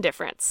okay with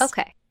indifference.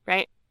 Okay.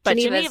 Right? But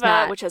Geneva's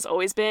Geneva, which has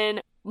always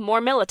been more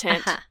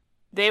militant,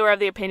 they were of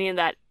the opinion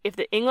that if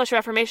the English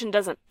Reformation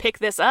doesn't pick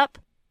this up,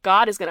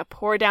 God is going to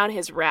pour down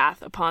his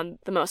wrath upon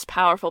the most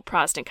powerful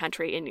Protestant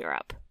country in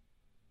Europe.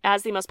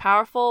 As the most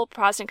powerful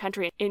Protestant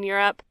country in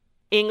Europe,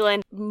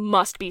 England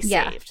must be saved.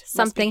 Yeah,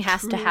 something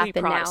has to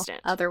happen Protestant.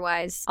 now.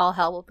 Otherwise, all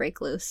hell will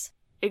break loose.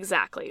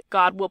 Exactly.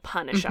 God will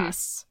punish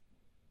us.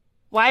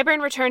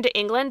 Wyburn returned to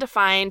England to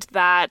find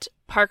that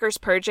Parker's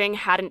purging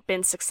hadn't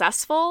been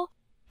successful.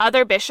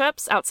 Other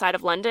bishops outside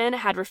of London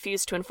had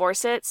refused to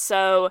enforce it,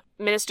 so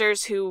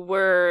ministers who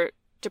were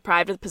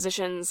deprived of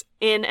positions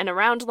in and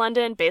around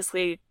London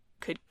basically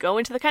could go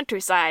into the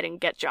countryside and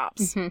get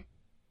jobs. Mm-hmm.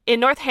 In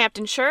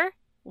Northamptonshire,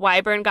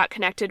 Wyburn got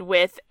connected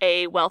with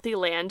a wealthy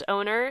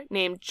landowner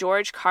named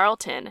George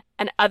Carleton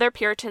and other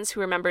Puritans who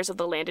were members of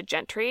the landed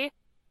gentry.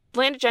 The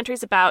landed gentry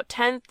is about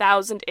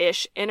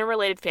 10,000-ish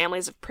interrelated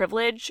families of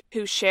privilege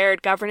who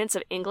shared governance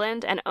of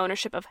England and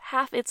ownership of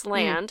half its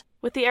land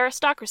with the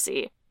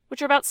aristocracy,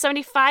 which are about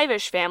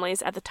 75-ish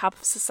families at the top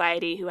of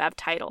society who have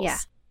titles. Yeah.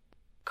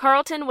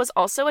 Carleton was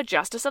also a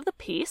justice of the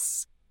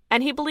peace,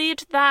 and he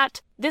believed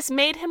that this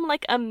made him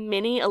like a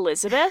mini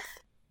Elizabeth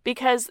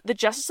because the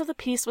justice of the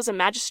peace was a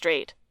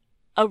magistrate,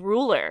 a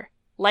ruler,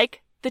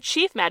 like the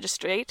chief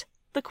magistrate,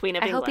 the Queen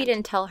of England. I hope he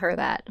didn't tell her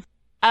that.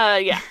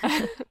 Yeah.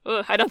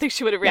 I don't think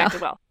she would have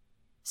reacted well.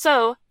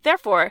 So,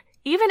 therefore,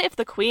 even if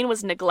the Queen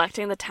was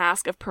neglecting the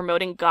task of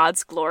promoting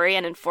God's glory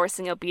and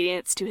enforcing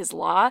obedience to his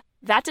law,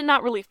 that did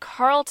not relieve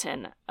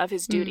Carleton of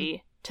his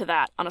duty to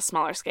that on a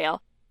smaller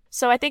scale.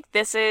 So I think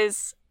this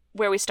is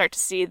where we start to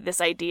see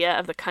this idea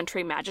of the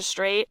country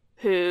magistrate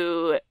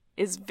who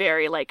is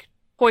very, like,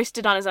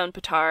 hoisted on his own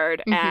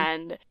petard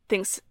and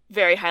thinks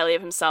very highly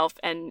of himself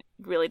and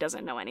really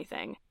doesn't know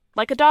anything.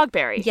 Like a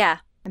Dogberry. Yeah,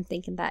 I'm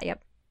thinking that,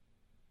 yep.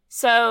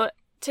 So,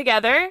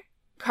 together,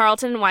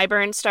 Carleton and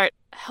Wyburn start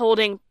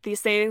holding these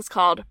things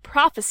called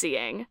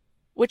prophesying,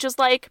 which is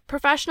like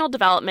professional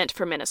development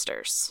for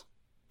ministers.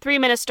 3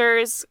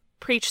 ministers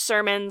preach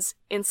sermons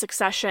in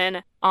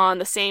succession on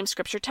the same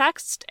scripture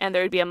text, and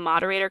there would be a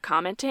moderator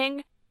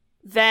commenting.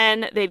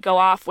 Then they'd go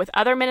off with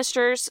other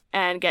ministers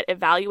and get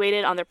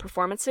evaluated on their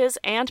performances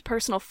and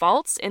personal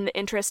faults in the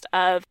interest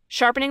of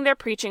sharpening their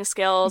preaching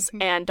skills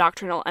and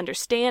doctrinal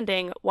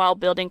understanding while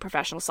building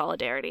professional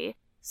solidarity.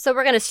 So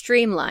we're going to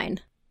streamline.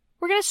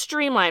 We're going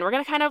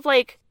to kind of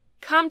like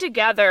come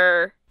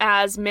together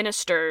as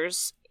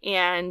ministers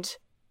and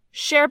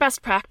share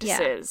best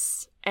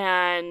practices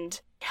and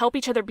help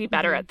each other be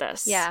better at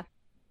this. Yeah.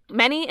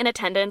 Many in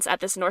attendance at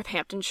this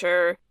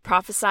Northamptonshire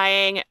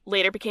prophesying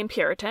later became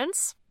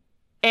Puritans.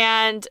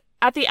 And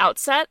at the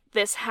outset,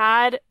 this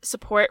had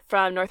support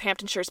from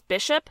Northamptonshire's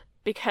bishop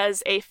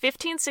because a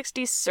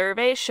 1560s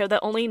survey showed that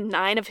only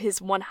 9 of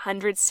his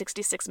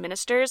 166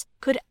 ministers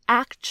could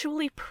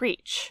actually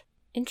preach.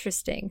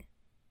 Interesting.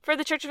 For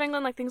the Church of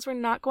England, like, things were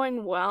not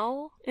going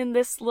well in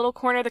this little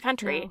corner of the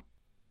country. No.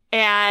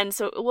 And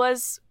so it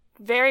was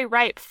very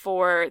ripe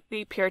for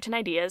the Puritan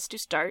ideas to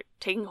start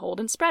taking hold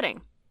and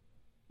spreading.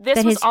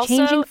 This was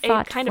also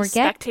a kind of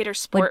spectator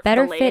sport for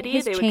the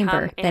laity. They would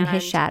come than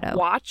his shadow.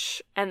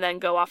 Watch and then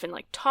go off and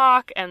like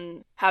talk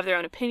and have their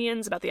own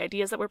opinions about the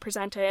ideas that were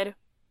presented.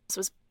 This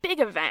was a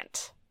big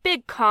event,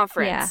 big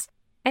conference.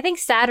 Yeah. I think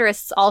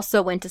satirists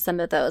also went to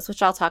some of those,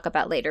 which I'll talk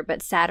about later,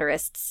 but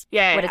satirists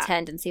would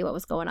attend and see what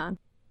was going on.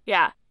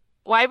 Yeah.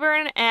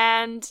 Wyburn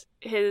and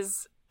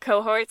his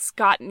cohorts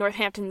got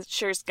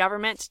Northamptonshire's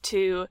government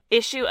to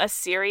issue a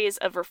series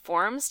of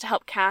reforms to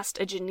help cast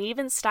a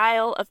Genevan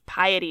style of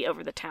piety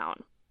over the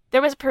town.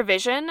 There was a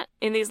provision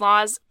in these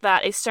laws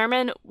that a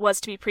sermon was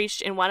to be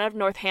preached in one of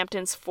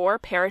Northampton's 4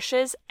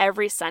 parishes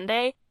every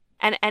Sunday,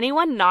 and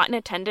anyone not in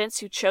attendance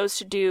who chose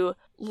to do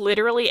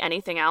literally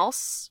anything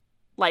else,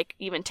 like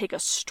even take a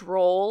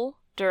stroll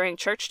during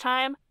church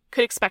time,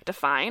 could expect a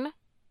fine.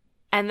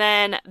 And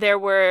then there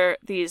were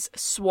these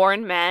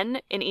sworn men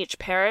in each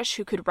parish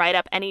who could write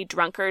up any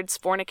drunkards,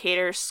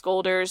 fornicators,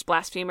 scolders,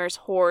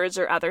 blasphemers, whores,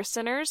 or other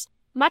sinners,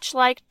 much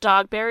like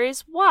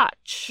Dogberry's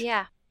watch.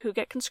 Yeah. Who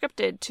get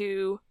conscripted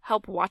to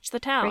help watch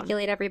the town.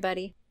 Regulate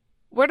everybody.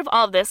 Word of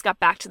all of this got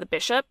back to the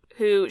bishop,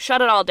 who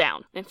shut it all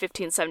down in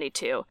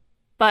 1572.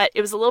 But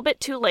it was a little bit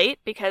too late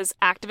because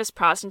activist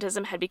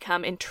Protestantism had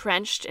become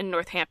entrenched in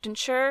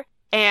Northamptonshire,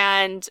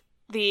 and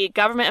the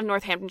government of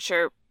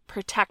Northamptonshire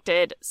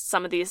protected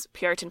some of these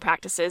Puritan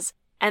practices,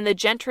 and the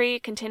gentry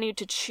continued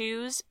to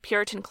choose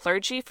Puritan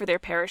clergy for their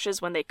parishes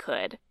when they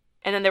could.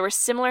 And then there were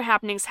similar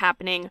happenings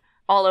happening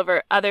all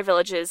over other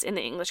villages in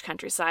the English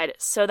countryside,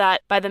 so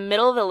that by the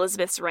middle of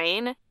Elizabeth's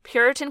reign,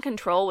 Puritan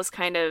control was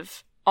kind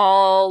of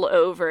all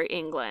over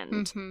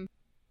England.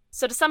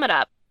 So to sum it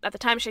up, at the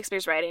time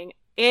Shakespeare's writing,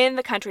 in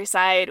the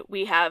countryside,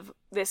 we have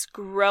this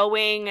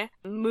growing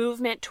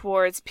movement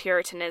towards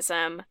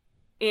Puritanism.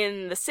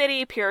 In the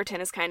city, Puritan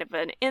is kind of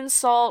an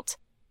insult.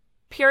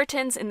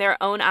 Puritans, in their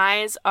own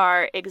eyes,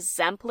 are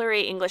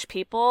exemplary English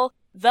people,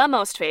 the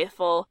most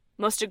faithful,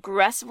 most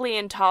aggressively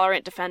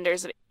intolerant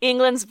defenders of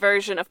England's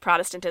version of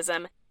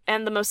Protestantism,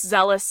 and the most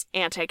zealous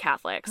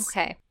anti-Catholics.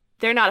 Okay.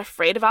 They're not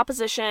afraid of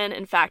opposition.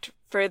 In fact,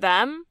 for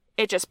them,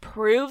 it just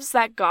proves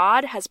that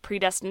God has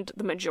predestined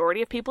the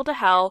majority of people to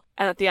hell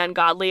and that the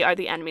ungodly are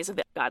the enemies of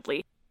the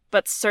godly.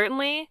 But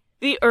certainly,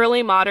 the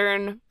early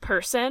modern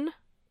person,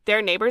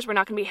 their neighbors were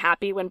not going to be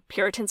happy when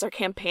Puritans are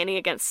campaigning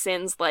against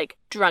sins like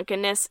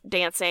drunkenness,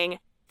 dancing,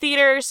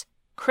 theaters,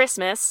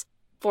 Christmas,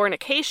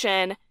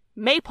 fornication,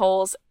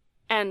 maypoles,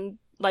 and,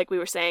 like we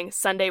were saying,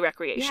 Sunday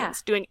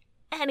recreations, doing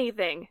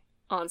anything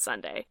on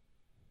Sunday.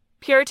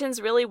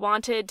 Puritans really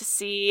wanted to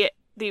see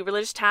the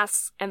religious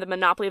tasks and the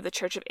monopoly of the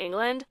Church of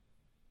England.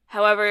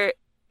 However,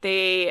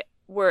 they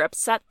were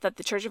upset that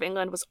the Church of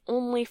England was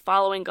only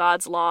following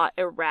God's law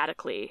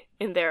erratically,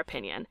 in their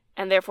opinion,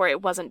 and therefore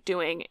it wasn't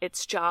doing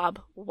its job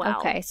well.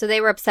 Okay, so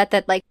they were upset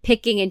that, like,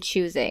 picking and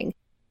choosing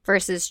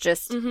versus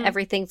just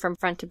everything from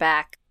front to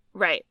back.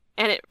 Right.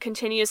 And it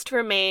continues to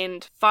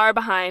remain far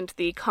behind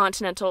the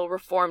continental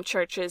Reformed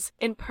churches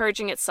in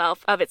purging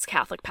itself of its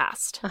Catholic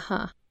past.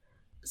 Uh-huh.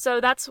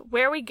 So that's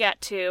where we get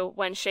to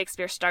when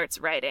Shakespeare starts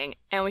writing,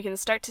 and we can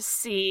start to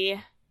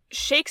see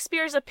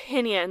Shakespeare's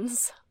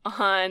opinions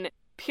on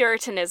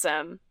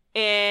Puritanism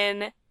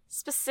in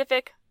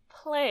specific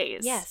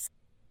plays. Yes.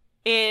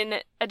 In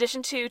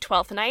addition to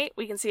Twelfth Night,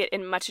 we can see it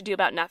in Much Ado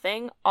About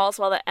Nothing, All's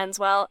Well That Ends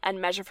Well,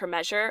 and Measure for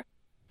Measure.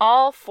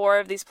 All 4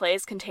 of these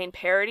plays contain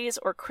parodies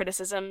or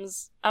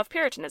criticisms of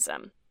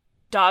Puritanism.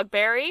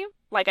 Dogberry,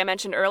 like I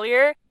mentioned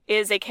earlier,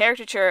 is a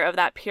caricature of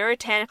that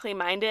puritanically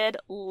minded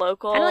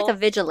local... Kind of like a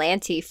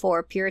vigilante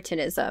for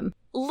Puritanism.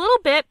 A little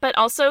bit, but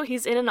also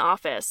he's in an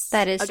office.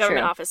 That is true. A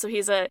government true. office. So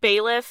he's a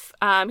bailiff.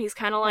 He's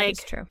kind of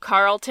like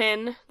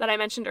Carlton that I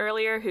mentioned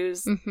earlier,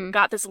 who's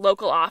got this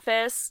local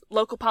office,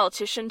 local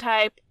politician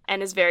type,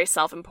 and is very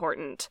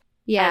self-important.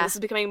 Yeah. And this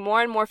is becoming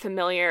more and more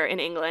familiar in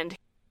England.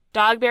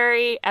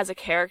 Dogberry, as a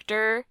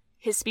character,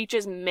 his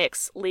speeches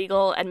mix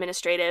legal,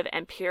 administrative,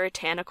 and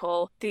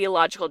puritanical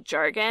theological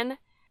jargon.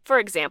 For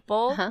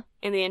example,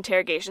 in the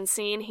interrogation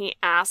scene, he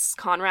asks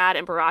Conrad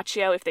and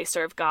Borachio if they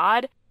serve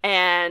God,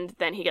 and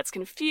then he gets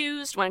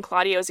confused when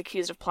Claudio is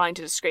accused of plotting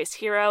to disgrace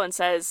Hero and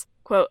says,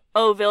 quote,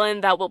 "O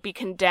villain, thou wilt be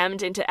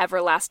condemned into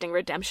everlasting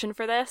redemption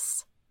for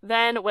this."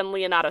 Then, when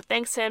Leonato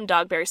thanks him,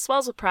 Dogberry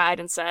swells with pride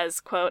and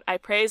says, quote, "I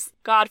praise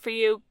God for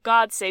you,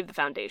 God save the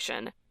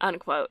foundation,"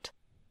 unquote.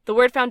 The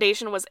word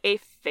foundation was a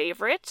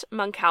favorite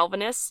among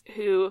Calvinists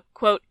who,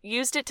 quote,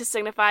 used it to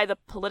signify the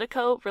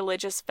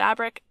politico-religious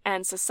fabric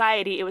and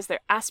society it was their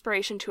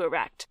aspiration to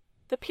erect,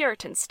 the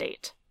Puritan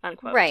state,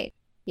 unquote. Right.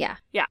 Yeah.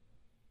 Yeah.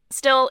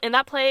 Still, in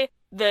that play,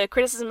 the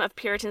criticism of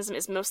Puritanism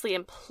is mostly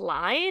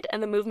implied,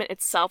 and the movement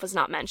itself is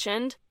not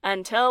mentioned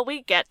until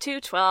we get to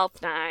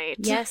Twelfth Night.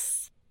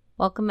 Yes.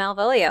 Welcome,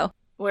 Malvolio.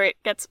 Where it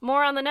gets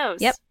more on the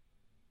nose. Yep.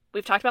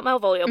 We've talked about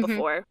Malvolio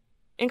before.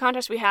 In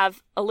contrast, we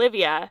have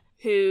Olivia,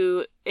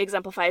 who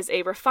exemplifies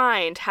a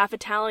refined,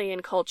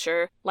 half-Italian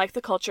culture, like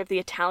the culture of the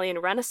Italian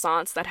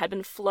Renaissance that had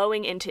been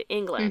flowing into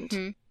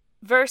England,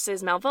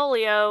 versus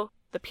Malvolio,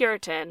 the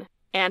Puritan,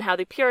 and how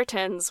the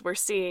Puritans were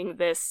seeing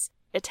this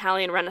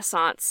Italian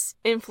Renaissance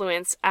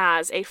influence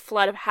as a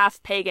flood of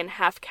half-pagan,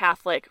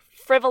 half-Catholic,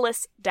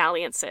 frivolous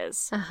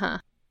dalliances.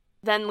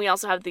 Then we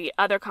also have the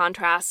other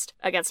contrast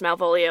against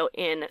Malvolio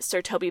in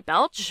Sir Toby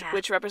Belch,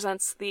 which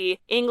represents the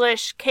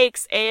English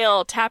cakes,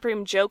 ale,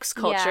 taproom jokes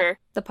culture.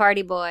 Yeah, the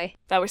party boy.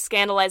 That were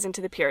scandalizing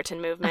to the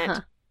Puritan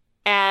movement.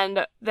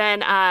 And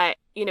then,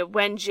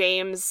 when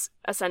James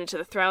ascended to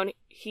the throne,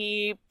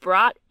 he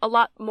brought a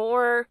lot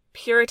more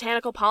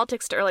puritanical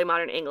politics to early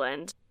modern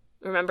England.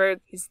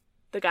 Remember, he's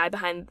the guy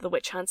behind the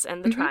witch hunts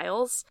and the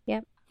trials.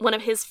 Yep. One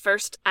of his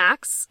first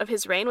acts of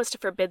his reign was to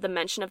forbid the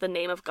mention of the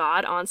name of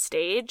God on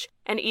stage,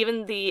 and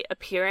even the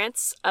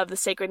appearance of the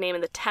sacred name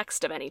in the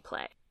text of any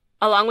play.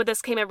 Along with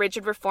this came a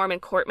rigid reform in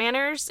court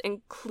manners,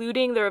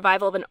 including the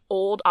revival of an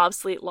old,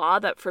 obsolete law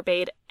that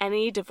forbade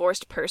any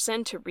divorced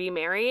person to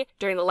remarry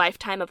during the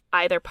lifetime of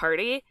either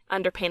party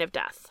under pain of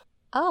death.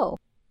 Oh,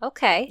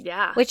 okay.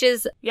 Yeah. Which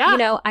is,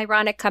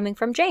 ironic coming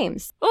from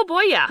James. Oh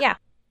boy, yeah. Yeah.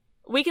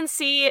 We can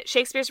see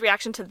Shakespeare's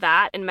reaction to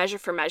that in Measure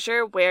for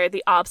Measure, where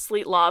the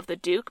obsolete law of the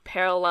Duke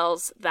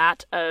parallels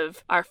that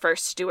of our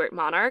first Stuart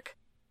monarch.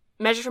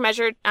 Measure for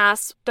Measure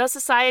asks, does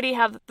society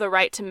have the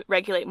right to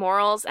regulate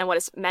morals and what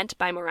is meant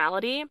by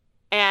morality?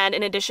 And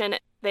in addition,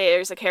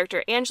 there's a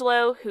character,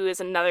 Angelo, who is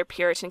another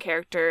Puritan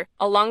character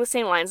along the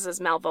same lines as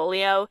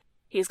Malvolio.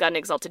 He's got an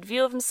exalted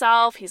view of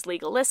himself, he's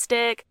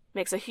legalistic,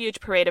 makes a huge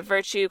parade of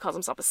virtue, calls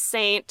himself a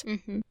saint,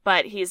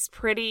 but he's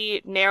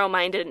pretty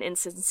narrow-minded and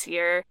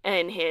insincere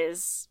in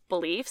his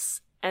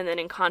beliefs. And then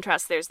in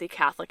contrast, there's the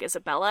Catholic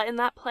Isabella in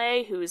that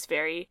play, who's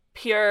very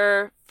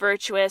pure,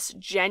 virtuous,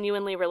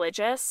 genuinely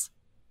religious.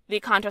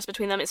 The contrast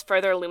between them is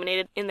further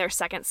illuminated in their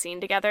second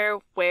scene together,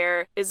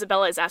 where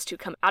Isabella is asked to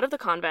come out of the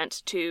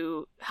convent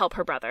to help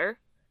her brother,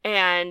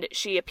 and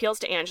she appeals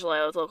to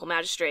Angelo, the local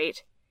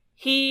magistrate.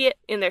 He,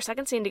 in their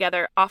second scene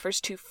together,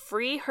 offers to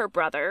free her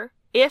brother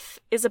if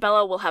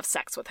Isabella will have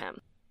sex with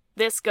him.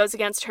 This goes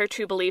against her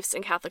true beliefs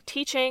in Catholic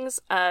teachings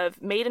of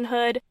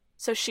maidenhood,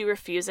 so she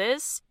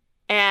refuses,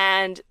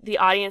 and the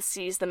audience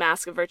sees the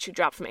mask of virtue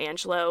drop from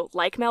Angelo,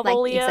 like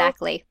Malvolio.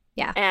 Exactly,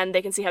 yeah. And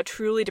they can see how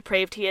truly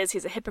depraved he is.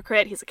 He's a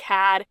hypocrite, he's a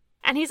cad,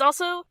 and he's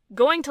also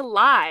going to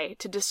lie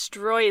to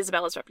destroy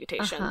Isabella's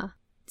reputation.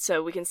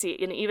 So we can see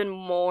an even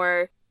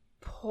more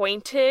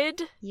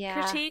pointed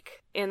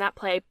critique in that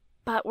play.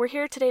 But we're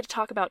here today to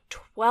talk about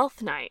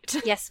Twelfth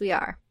Night. Yes, we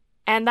are.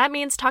 And that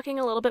means talking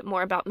a little bit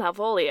more about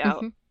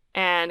Malvolio.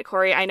 And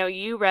Corey, I know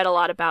you read a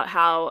lot about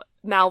how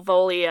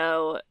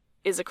Malvolio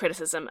is a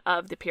criticism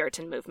of the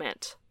Puritan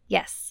movement.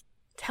 Yes.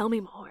 Tell me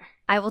more.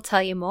 I will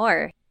tell you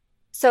more.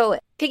 So,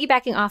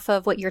 piggybacking off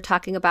of what you're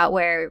talking about,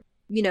 where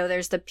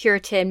there's the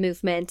Puritan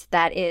movement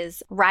that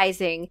is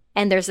rising,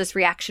 and there's this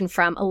reaction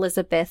from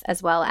Elizabeth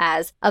as well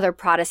as other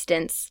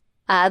Protestants.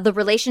 The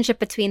relationship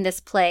between this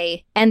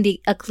play and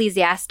the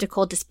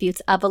ecclesiastical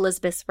disputes of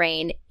Elizabeth's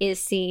reign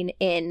is seen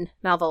in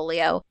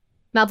Malvolio.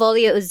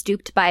 Malvolio is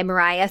duped by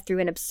Maria through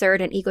an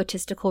absurd and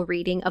egotistical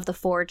reading of the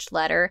forged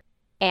letter,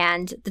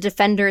 and the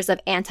defenders of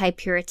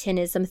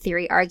anti-Puritanism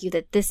theory argue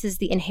that this is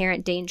the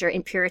inherent danger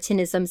in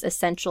Puritanism's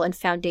essential and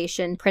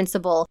foundation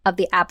principle of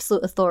the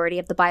absolute authority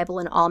of the Bible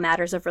in all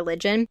matters of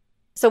religion.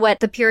 So what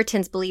the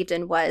Puritans believed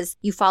in was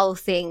you follow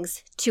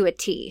things to a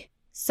T.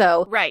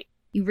 So right.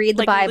 You read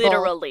the Bible.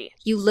 Literally.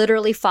 You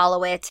literally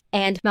follow it.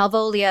 And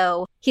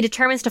Malvolio, he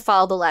determines to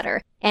follow the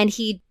letter. And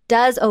he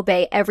does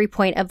obey every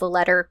point of the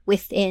letter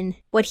within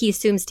what he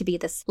assumes to be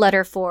this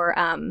letter for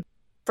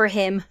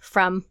him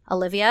from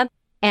Olivia.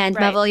 And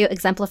right. Malvolio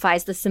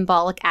exemplifies the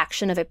symbolic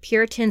action of a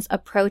Puritan's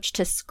approach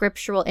to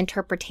scriptural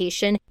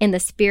interpretation in the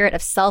spirit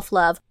of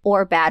self-love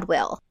or bad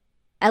will.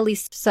 At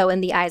least so in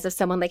the eyes of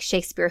someone like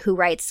Shakespeare, who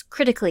writes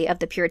critically of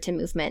the Puritan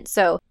movement.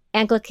 So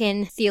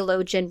Anglican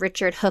theologian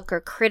Richard Hooker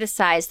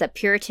criticized that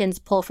Puritans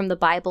pull from the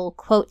Bible,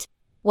 quote,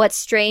 "what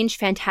strange,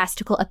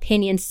 fantastical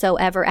opinions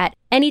soever at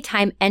any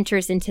time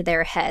enters into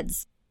their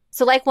heads."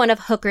 So like one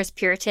of Hooker's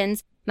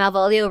Puritans,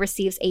 Malvolio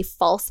receives a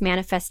false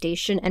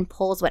manifestation and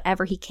pulls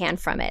whatever he can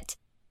from it.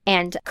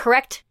 And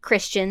correct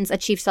Christians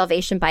achieve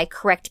salvation by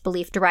correct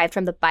belief derived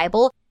from the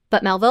Bible,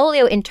 but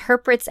Malvolio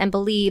interprets and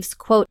believes,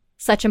 quote,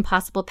 "such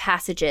impossible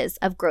passages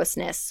of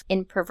grossness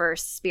in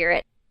perverse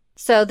spirit."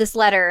 So this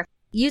letter,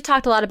 you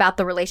talked a lot about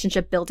the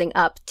relationship building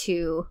up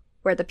to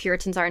where the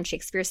Puritans are in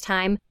Shakespeare's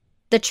time.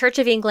 The Church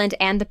of England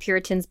and the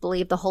Puritans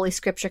believe the Holy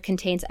Scripture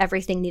contains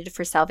everything needed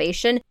for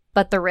salvation,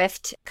 but the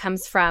rift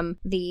comes from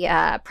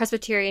the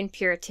Presbyterian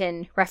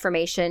Puritan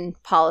Reformation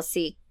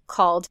policy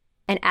called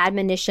an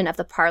admonition of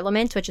the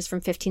Parliament, which is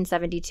from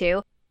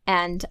 1572.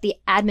 And the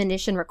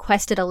admonition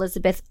requested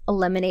Elizabeth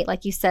eliminate,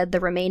 like you said, the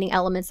remaining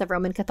elements of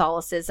Roman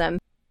Catholicism.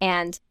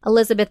 And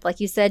Elizabeth, like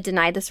you said,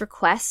 denied this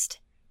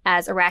request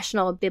as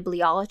irrational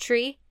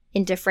bibliolatry,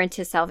 indifferent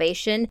to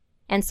salvation.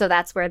 And so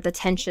that's where the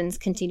tensions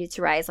continued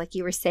to rise, like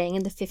you were saying,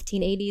 in the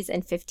 1580s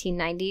and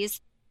 1590s.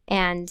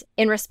 And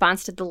in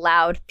response to the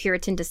loud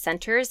Puritan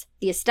dissenters,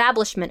 the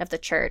establishment of the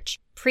church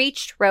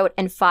preached, wrote,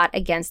 and fought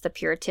against the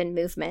Puritan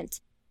movement.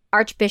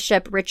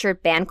 Archbishop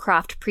Richard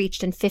Bancroft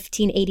preached in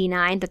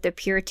 1589 that the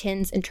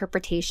Puritans'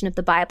 interpretation of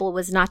the Bible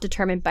was not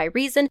determined by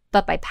reason,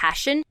 but by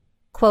passion,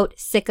 quote,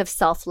 "sick of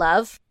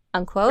self-love,"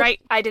 unquote. Right.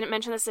 I didn't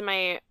mention this in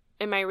my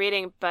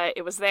reading, but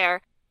it was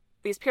there.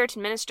 These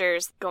Puritan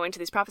ministers going to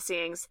these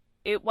prophesyings,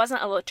 it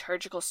wasn't a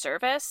liturgical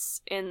service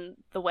in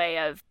the way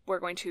of we're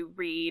going to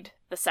read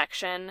the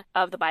section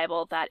of the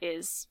Bible that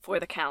is for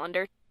the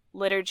calendar.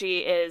 Liturgy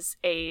is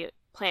a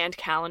planned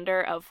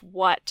calendar of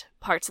what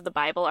parts of the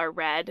Bible are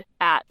read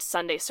at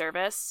Sunday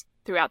service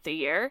throughout the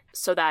year,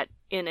 so that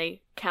in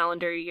a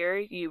calendar year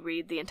you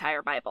read the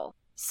entire Bible.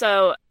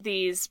 So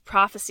these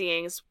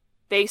prophesyings,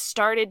 they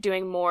started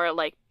doing more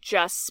like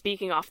just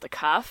speaking off the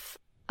cuff.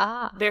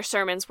 Their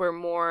sermons were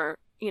more,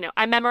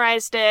 I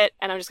memorized it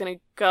and I'm just going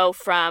to go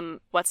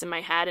from what's in my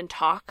head and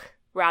talk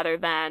rather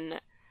than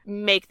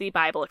make the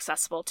Bible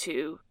accessible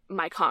to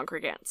my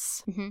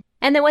congregants. Mm-hmm.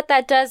 And then what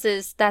that does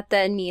is that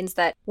then means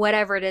that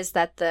whatever it is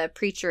that the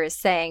preacher is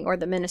saying or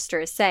the minister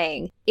is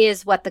saying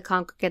is what the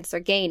congregants are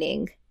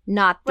gaining,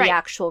 not the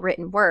actual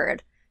written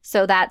word.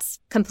 So that's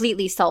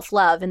completely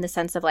self-love in the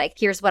sense of like,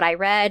 here's what I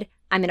read,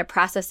 I'm going to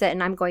process it,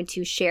 and I'm going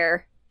to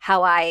share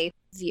how I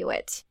view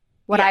it,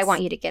 what I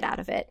want you to get out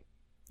of it.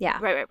 Yeah.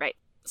 Right.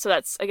 So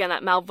that's, again,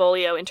 that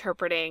Malvolio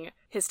interpreting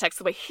his text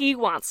the way he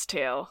wants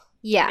to.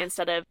 Yeah.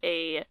 Instead of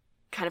a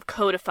kind of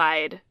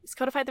codified, is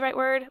codified the right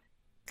word?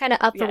 Kind of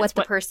up for what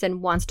the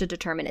person wants to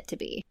determine it to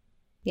be.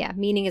 Yeah,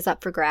 meaning is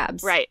up for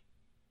grabs. Right.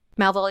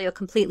 Malvolio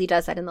completely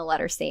does that in the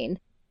letter scene.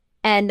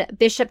 And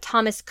Bishop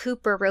Thomas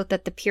Cooper wrote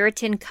that the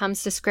Puritan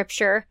comes to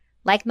Scripture,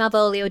 like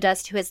Malvolio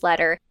does to his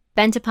letter,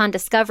 bent upon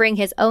discovering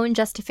his own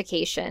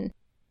justification.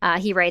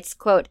 He writes,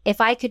 quote,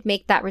 "if I could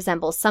make that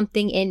resemble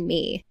something in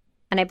me,"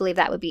 and I believe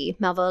that would be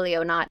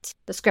Malvolio, not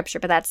the Scripture,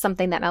 but that's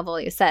something that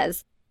Malvolio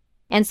says.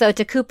 And so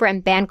to Cooper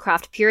and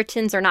Bancroft,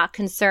 Puritans are not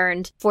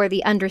concerned for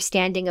the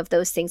understanding of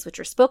those things which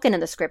are spoken in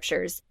the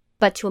Scriptures,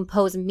 but to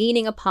impose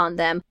meaning upon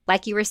them,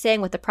 like you were saying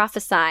with the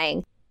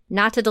prophesying,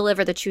 not to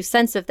deliver the true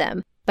sense of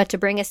them, but to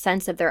bring a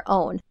sense of their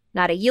own,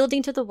 not a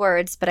yielding to the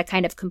words, but a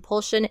kind of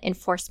compulsion,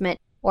 enforcement,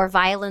 or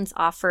violence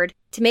offered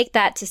to make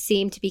that to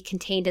seem to be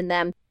contained in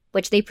them,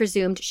 which they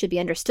presumed should be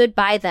understood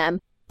by them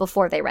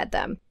before they read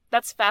them.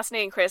 That's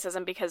fascinating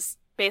criticism because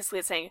basically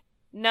it's saying,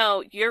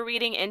 no, you're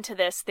reading into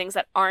this things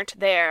that aren't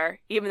there,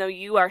 even though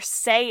you are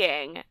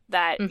saying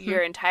that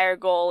your entire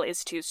goal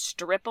is to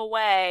strip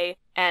away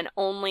and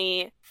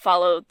only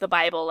follow the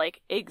Bible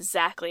like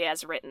exactly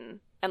as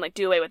written and like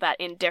do away with that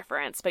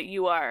indifference, but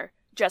you are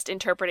just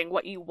interpreting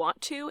what you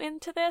want to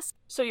into this.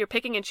 So you're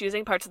picking and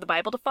choosing parts of the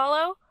Bible to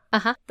follow?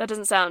 Uh-huh. That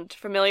doesn't sound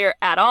familiar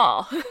at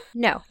all.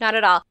 No, not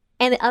at all.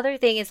 And the other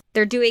thing is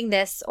they're doing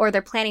this, or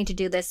they're planning to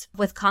do this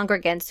with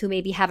congregants who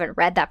maybe haven't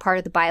read that part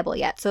of the Bible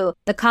yet. So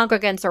the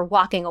congregants are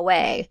walking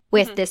away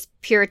with this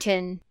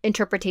Puritan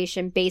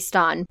interpretation based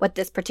on what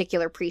this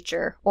particular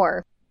preacher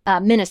or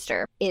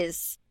minister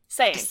is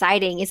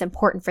deciding is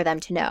important for them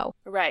to know.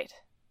 Right.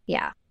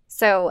 Yeah.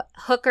 So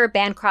Hooker,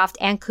 Bancroft,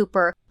 and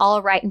Cooper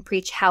all write and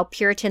preach how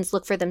Puritans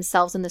look for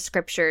themselves in the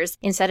scriptures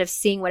instead of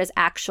seeing what is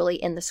actually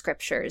in the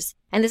scriptures.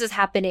 And this is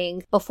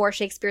happening before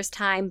Shakespeare's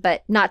time,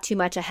 but not too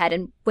much ahead.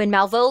 And when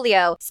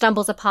Malvolio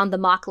stumbles upon the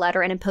mock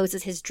letter and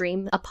imposes his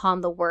dream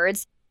upon the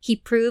words, he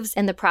proves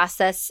in the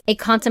process a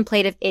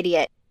contemplative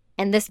idiot.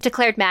 And this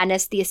declared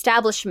madness, the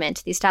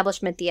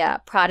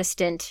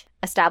Protestant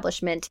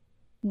establishment,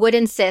 would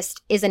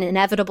insist is an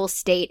inevitable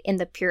state in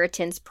the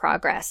Puritans'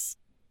 progress.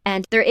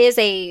 And there is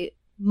a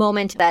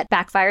moment that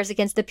backfires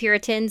against the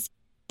Puritans.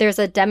 There's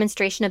a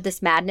demonstration of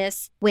this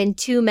madness when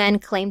two men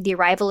claimed the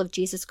arrival of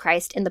Jesus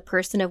Christ in the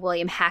person of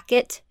William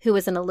Hackett, who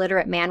was an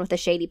illiterate man with a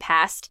shady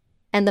past.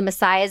 And the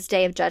Messiah's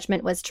day of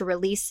judgment was to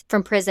release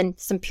from prison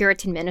some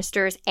Puritan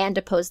ministers and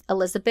depose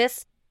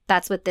Elizabeth.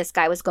 That's what this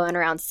guy was going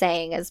around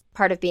saying as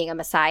part of being a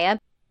Messiah.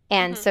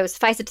 And so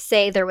suffice it to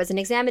say, there was an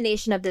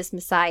examination of this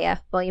Messiah,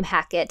 William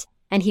Hackett,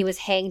 and he was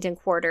hanged and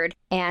quartered.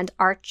 And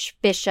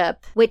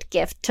Archbishop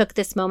Whitgift took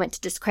this moment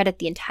to discredit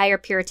the entire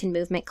Puritan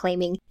movement,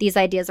 claiming these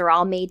ideas are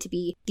all made to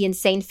be the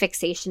insane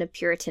fixation of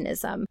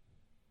Puritanism.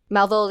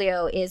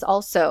 Malvolio is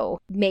also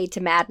made to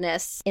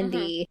madness in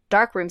the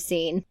darkroom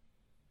scene.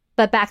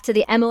 But back to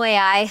the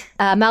MOAI,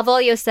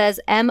 Malvolio says,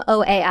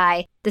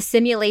 MOAI, the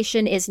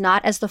simulation is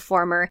not as the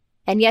former,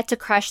 and yet to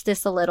crush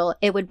this a little,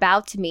 it would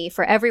bow to me,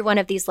 for every one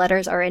of these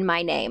letters are in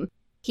my name.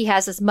 He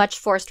has this much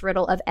forced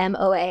riddle of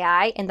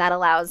MOAI, and that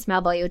allows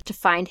Malvolio to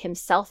find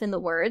himself in the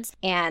words.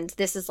 And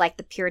this is like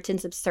the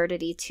Puritans'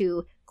 absurdity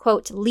to,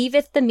 quote,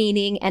 leaveth the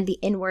meaning and the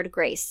inward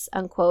grace,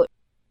 unquote,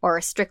 or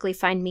strictly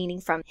find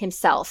meaning from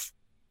himself.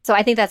 So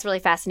I think that's really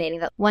fascinating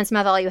that once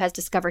Malvolio has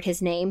discovered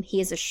his name, he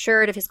is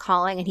assured of his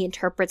calling and he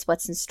interprets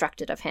what's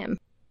instructed of him,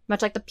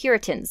 much like the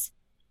Puritans.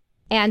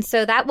 And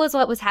so that was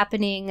what was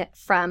happening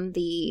from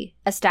the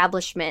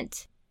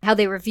establishment, how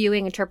they were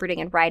viewing, interpreting,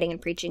 and writing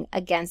and preaching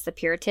against the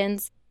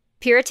Puritans.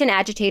 Puritan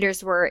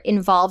agitators were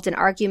involved in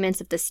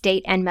arguments of the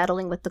state and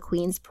meddling with the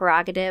Queen's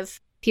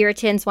prerogative.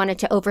 Puritans wanted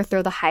to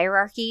overthrow the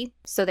hierarchy,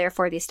 so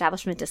therefore the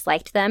establishment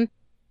disliked them.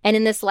 And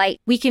in this light,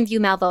 we can view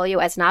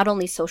Malvolio as not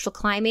only social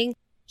climbing,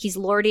 he's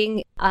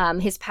lording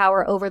his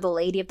power over the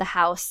lady of the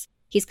house,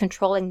 he's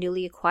controlling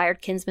newly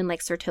acquired kinsmen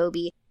like Sir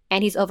Toby,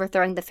 and he's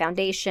overthrowing the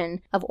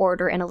foundation of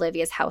order in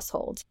Olivia's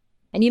household.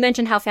 And you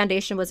mentioned how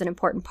foundation was an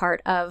important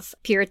part of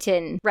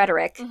Puritan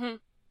rhetoric. Mm-hmm.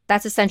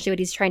 That's essentially what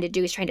he's trying to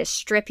do. He's trying to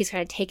strip, he's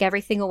trying to take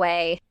everything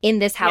away in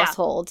this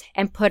household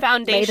and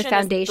lay the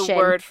foundation. Is the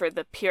word for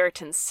the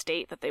Puritan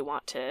state that they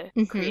want to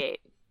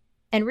create.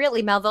 And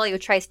really, Malvolio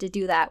tries to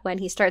do that when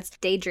he starts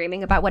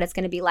daydreaming about what it's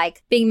going to be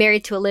like being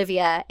married to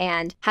Olivia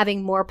and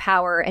having more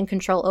power and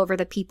control over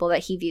the people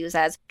that he views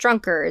as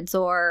drunkards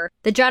or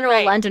the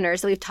general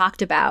Londoners that we've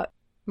talked about.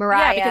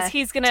 Mariah, because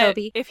he's going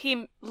to, if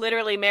he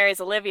literally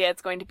marries Olivia,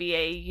 it's going to be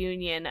a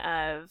union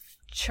of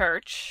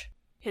church,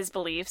 his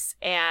beliefs,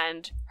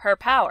 and her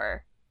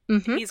power.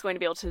 Mm-hmm. He's going to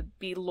be able to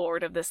be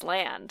lord of this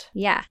land.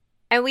 Yeah.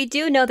 And we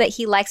do know that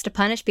he likes to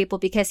punish people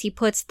because he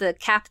puts the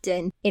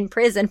captain in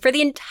prison for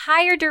the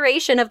entire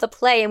duration of the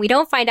play. And we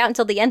don't find out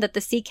until the end that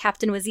the sea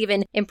captain was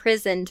even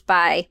imprisoned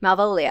by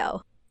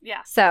Malvolio.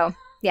 Yeah. So,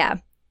 yeah.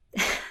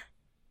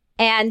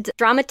 And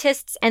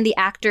dramatists and the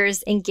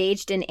actors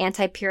engaged in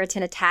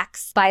anti-Puritan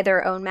attacks by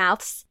their own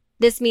mouths.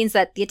 This means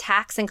that the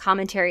attacks and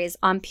commentaries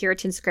on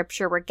Puritan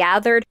scripture were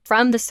gathered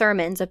from the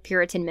sermons of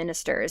Puritan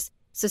ministers.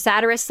 So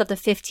satirists of the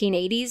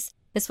 1580s,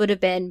 this would have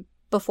been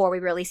before we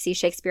really see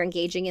Shakespeare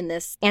engaging in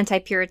this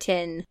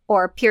anti-Puritan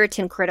or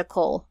Puritan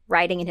critical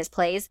writing in his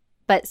plays.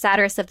 But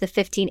satirists of the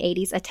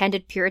 1580s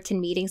attended Puritan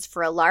meetings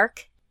for a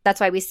lark. That's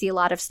why we see a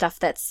lot of stuff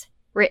that's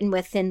written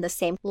within the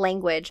same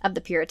language of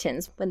the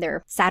Puritans when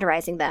they're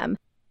satirizing them.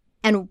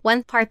 And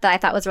one part that I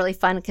thought was really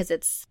fun because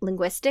it's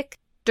linguistic.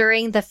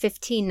 During the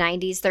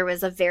 1590s, there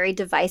was a very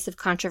divisive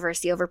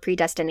controversy over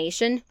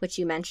predestination, which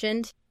you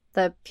mentioned.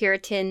 The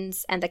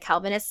Puritans and the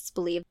Calvinists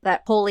believed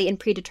that wholly in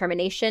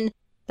predetermination.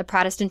 The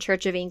Protestant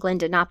Church of England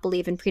did not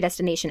believe in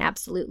predestination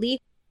absolutely.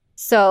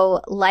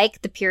 So,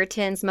 like the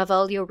Puritans,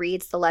 Malvolio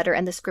reads the letter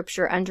and the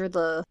scripture under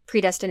the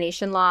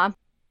predestination law.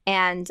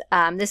 And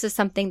this is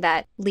something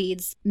that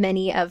leads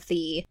many of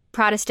the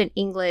Protestant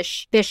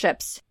English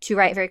bishops to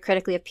write very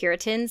critically of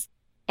Puritans.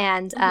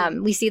 And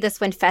we see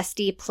this when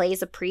Feste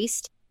plays a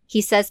priest.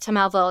 He says to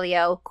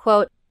Malvolio,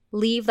 quote,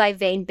 leave thy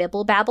vain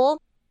bibble babble.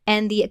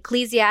 And the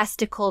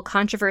ecclesiastical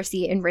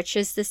controversy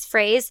enriches this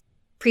phrase.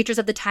 Preachers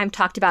of the time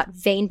talked about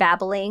vain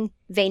babbling,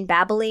 vain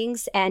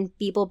babblings, and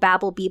beeble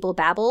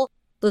babble.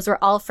 Those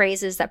were all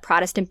phrases that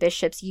Protestant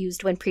bishops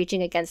used when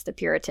preaching against the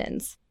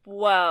Puritans.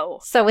 Whoa.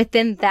 So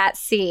within that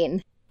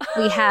scene,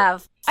 we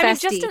have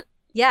Feste.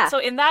 So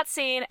in that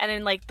scene and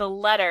in like the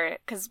letter,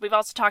 because we've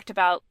also talked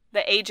about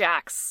the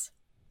Ajax,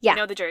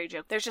 the jury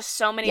joke. There's just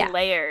so many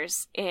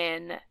layers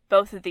in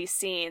both of these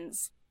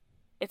scenes.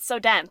 it's so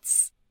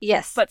dense,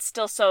 Yes. but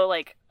still so,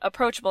 like,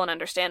 approachable and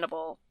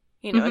understandable.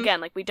 You know,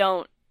 again, like, we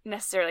don't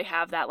necessarily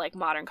have that, like,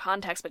 modern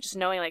context, but just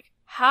knowing, like,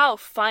 how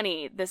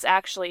funny this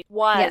actually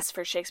was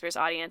for Shakespeare's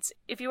audience.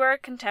 If you were a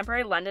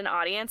contemporary London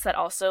audience that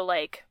also,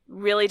 like,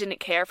 really didn't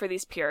care for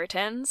these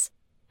Puritans,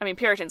 I mean,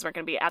 Puritans weren't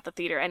going to be at the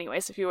theater anyway,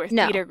 so if you were a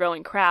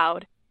theater-going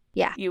crowd,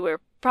 you were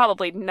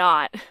probably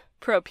not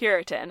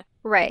pro-Puritan.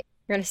 Right.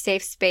 You're in a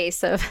safe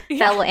space of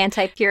fellow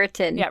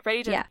anti-Puritan. Yeah,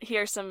 ready to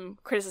hear some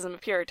criticism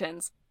of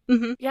Puritans.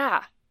 Mm-hmm.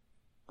 Yeah.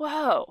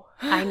 Whoa.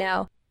 I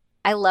know.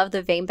 I love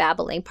the vain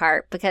babbling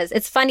part because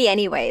it's funny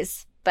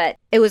anyways, but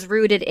it was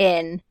rooted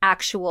in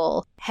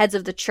actual heads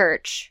of the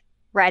church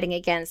writing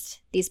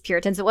against these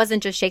Puritans. It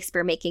wasn't just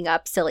Shakespeare making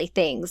up silly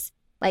things.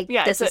 Like,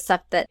 this is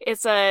stuff that...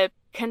 It's a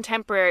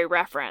contemporary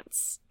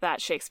reference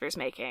that Shakespeare's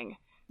making.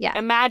 Yeah.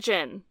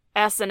 Imagine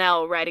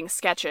SNL writing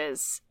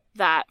sketches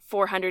that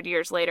 400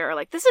 years later are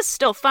like, this is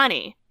still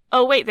funny.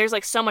 Oh, wait, there's,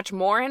 like, so much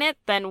more in it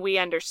than we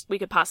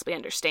could possibly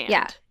understand.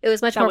 Yeah, it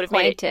was much that more would have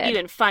pointed. made it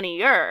even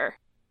funnier.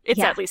 It's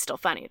at least still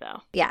funny,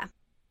 though. Yeah.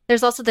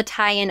 There's also the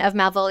tie-in of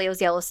Malvolio's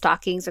yellow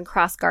stockings and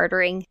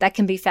cross-gartering that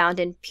can be found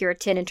in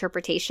Puritan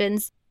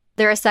interpretations.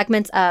 There are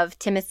segments of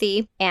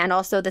Timothy and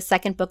also the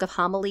second book of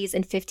Homilies in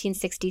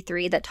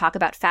 1563 that talk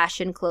about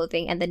fashion,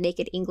 clothing, and the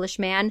naked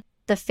Englishman.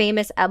 The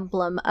famous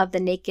emblem of the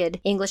naked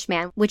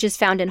Englishman, which is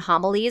found in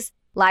Homilies,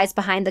 lies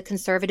behind the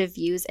conservative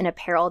views in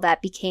apparel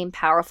that became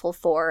powerful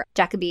for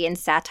Jacobean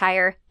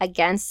satire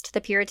against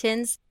the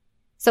Puritans.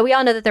 So we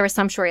all know that there were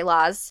sumptuary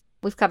laws.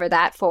 We've covered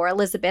that for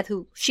Elizabeth,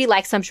 who she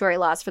likes sumptuary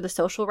laws for the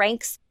social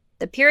ranks.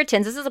 The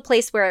Puritans, this is a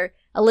place where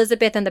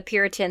Elizabeth and the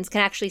Puritans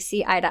can actually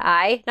see eye to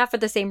eye, not for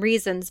the same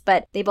reasons,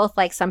 but they both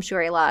like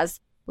sumptuary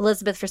laws.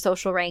 Elizabeth for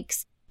social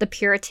ranks, the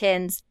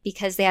Puritans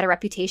because they had a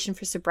reputation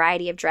for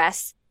sobriety of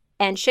dress.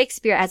 And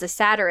Shakespeare, as a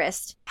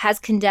satirist, has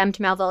condemned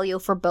Malvolio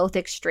for both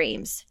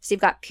extremes. So you've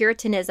got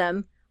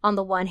Puritanism on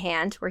the one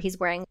hand, where he's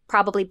wearing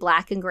probably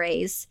black and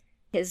grays,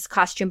 his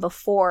costume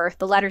before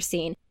the letter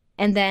scene,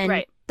 and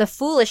then the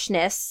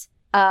foolishness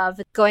of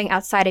going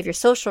outside of your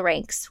social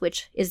ranks,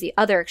 which is the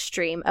other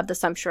extreme of the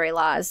sumptuary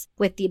laws,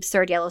 with the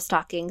absurd yellow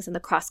stockings and the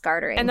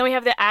cross-gartering. And then we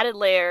have the added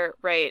layer,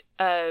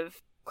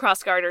 of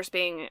cross-garters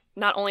being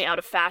not only out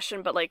of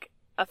fashion, but, like,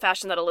 a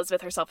fashion that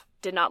Elizabeth herself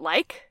did not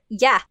like.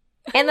 Yeah.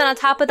 And then on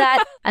top of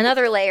that,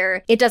 another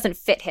layer, it doesn't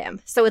fit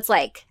him. So it's,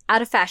 like,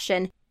 out of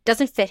fashion,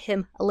 doesn't fit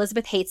him,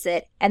 Elizabeth hates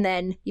it, and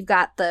then you've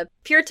got the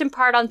Puritan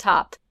part on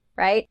top,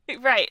 right?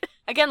 Right.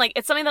 Again, like,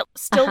 it's something that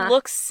still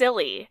looks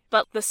silly,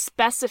 but the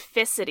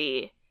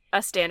specificity,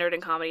 a standard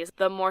in comedy is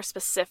the more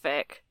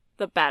specific,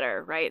 the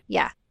better, right?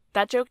 Yeah.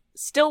 That joke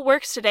still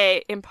works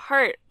today, in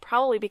part,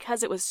 probably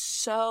because it was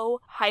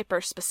so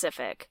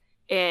hyper-specific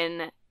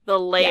in the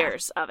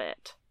layers of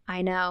it.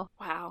 I know.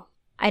 Wow.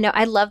 I know.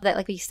 I love that,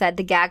 like we said,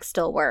 the gag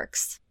still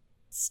works.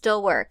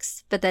 Still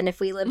works. But then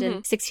if we lived in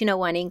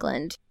 1601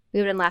 England, we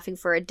would have been laughing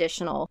for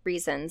additional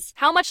reasons.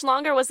 How much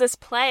longer was this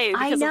play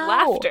because of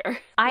laughter?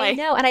 I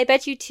know. And I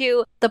bet you,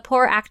 too, the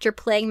poor actor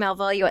playing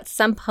Malvolio at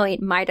some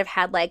point might have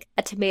had, like,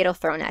 a tomato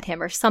thrown at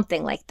him or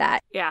something like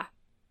that. Yeah.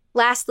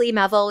 Lastly,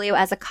 Malvolio,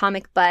 as a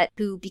comic butt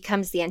who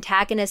becomes the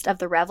antagonist of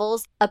the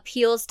revels,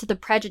 appeals to the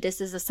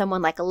prejudices of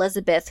someone like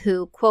Elizabeth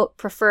who, quote,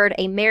 preferred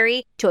a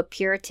merry to a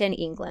Puritan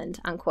England,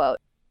 unquote.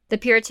 The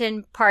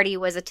Puritan party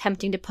was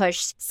attempting to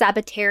push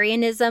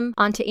Sabbatarianism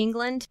onto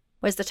England,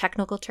 was the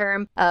technical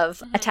term,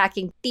 of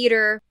attacking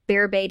theater,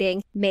 bear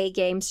baiting, May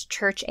games,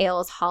 church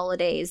ales,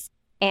 holidays.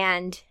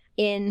 And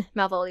in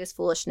Malvolio's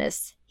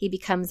foolishness, he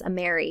becomes a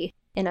Mary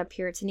in a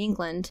Puritan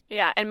England.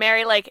 Yeah, and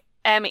Mary, like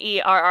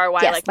Merry,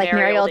 yes, like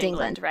Merry Old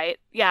England, right?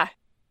 Yeah.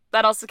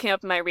 That also came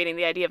up in my reading,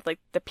 the idea of, like,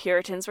 the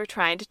Puritans were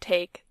trying to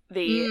take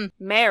the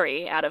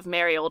Mary out of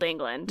Merry Old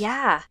England.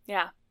 Yeah.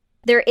 Yeah.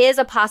 There is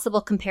a possible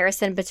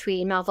comparison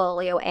between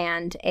Malvolio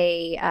and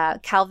a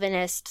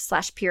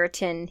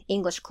Calvinist/Puritan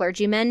English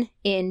clergyman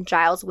in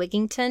Giles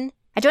Wigington.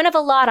 I don't have a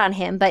lot on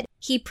him, but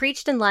he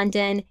preached in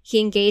London.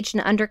 He engaged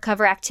in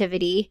undercover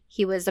activity.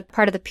 He was a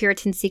part of the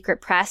Puritan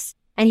secret press,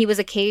 and he was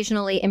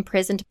occasionally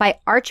imprisoned by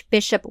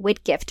Archbishop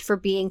Whitgift for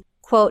being,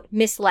 quote,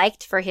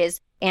 misliked for his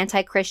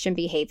anti-Christian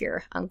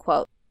behavior,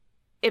 unquote.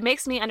 It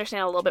makes me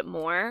understand a little bit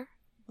more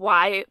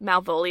why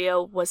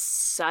Malvolio was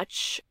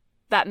such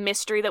that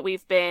mystery that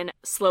we've been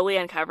slowly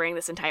uncovering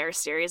this entire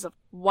series of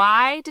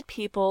why did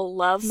people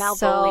love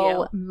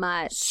Malvolio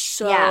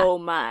so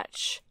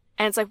much.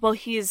 And it's like, well,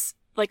 he's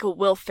like a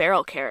Will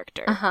Ferrell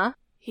character.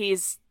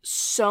 He's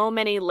so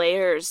many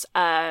layers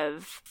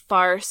of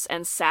farce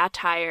and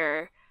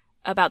satire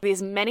about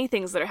these many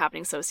things that are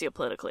happening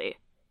sociopolitically.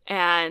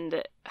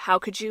 And how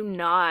could you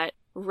not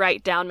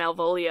write down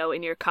Malvolio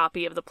in your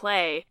copy of the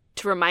play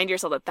to remind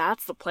yourself that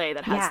that's the play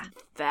that has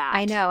that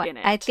I know. in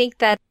it? I think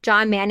that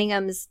John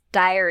Manningham's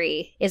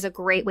diary is a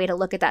great way to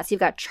look at that. So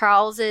you've got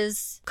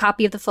Charles's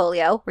copy of the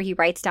folio where he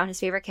writes down his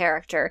favorite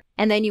character.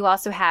 And then you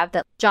also have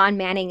that John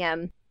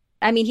Manningham,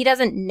 I mean, he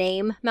doesn't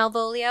name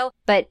Malvolio,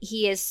 but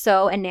he is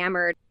so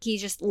enamored. He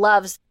just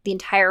loves the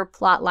entire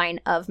plot line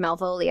of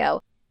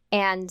Malvolio.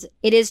 And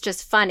it is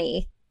just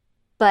funny,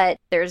 but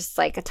there's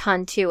like a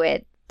ton to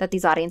it. that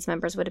these audience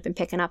members would have been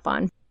picking up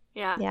on.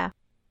 Yeah. Yeah.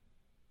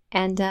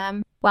 And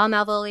while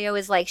Malvolio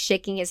is like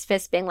shaking his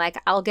fist, being like,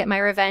 I'll get my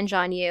revenge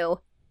on you,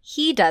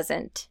 he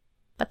doesn't.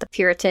 But the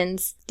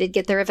Puritans did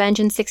get their revenge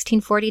in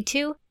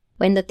 1642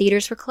 when the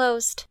theaters were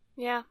closed.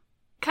 Yeah.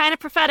 Kind of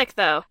prophetic,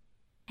 though.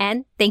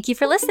 And thank you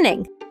for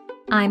listening.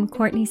 I'm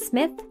Courtney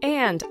Smith.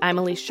 And I'm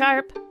Elise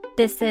Sharp.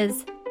 This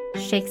is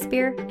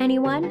Shakespeare,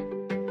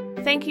 Anyone?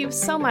 Thank you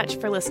so much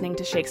for listening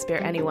to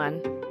Shakespeare,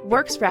 Anyone.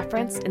 Works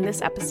referenced in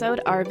this episode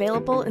are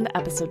available in the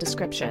episode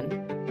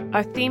description.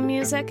 Our theme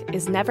music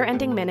is Never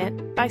Ending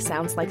Minute by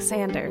Sounds Like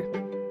Sander.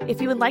 If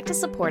you would like to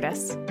support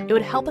us, it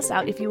would help us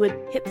out if you would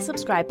hit the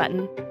subscribe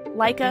button,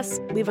 like us,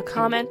 leave a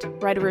comment,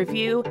 write a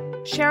review,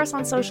 share us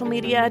on social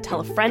media, tell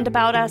a friend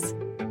about us,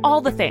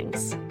 all the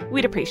things.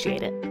 We'd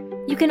appreciate it.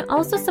 You can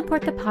also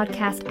support the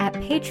podcast at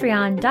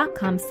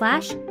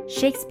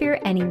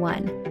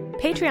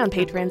patreon.com/ShakespeareAnyone. Patreon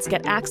patrons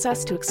get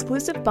access to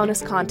exclusive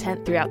bonus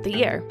content throughout the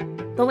year.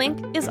 The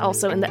link is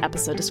also in the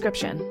episode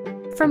description.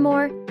 For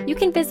more, you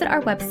can visit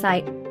our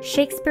website,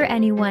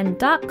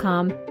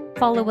 ShakespeareAnyone.com,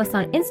 follow us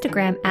on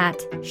Instagram at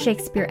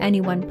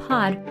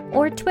ShakespeareAnyonePod,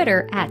 or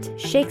Twitter at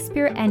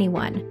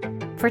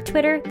ShakespeareAnyone. For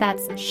Twitter,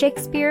 that's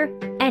Shakespeare,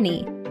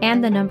 Any,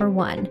 and the number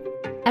 1.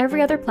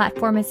 Every other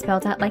platform is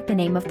spelled out like the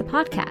name of the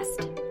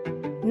podcast.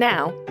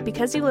 Now,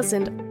 because you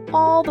listened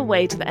all the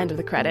way to the end of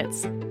the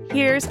credits,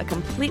 here's a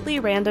completely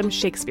random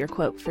Shakespeare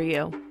quote for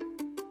you.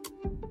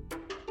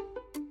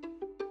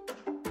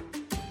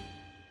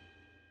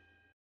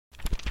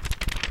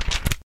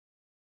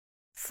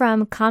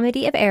 From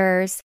Comedy of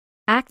Errors,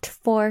 Act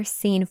 4,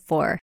 Scene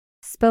 4,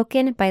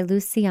 spoken by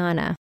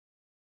Luciana.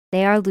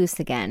 They are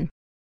loose again.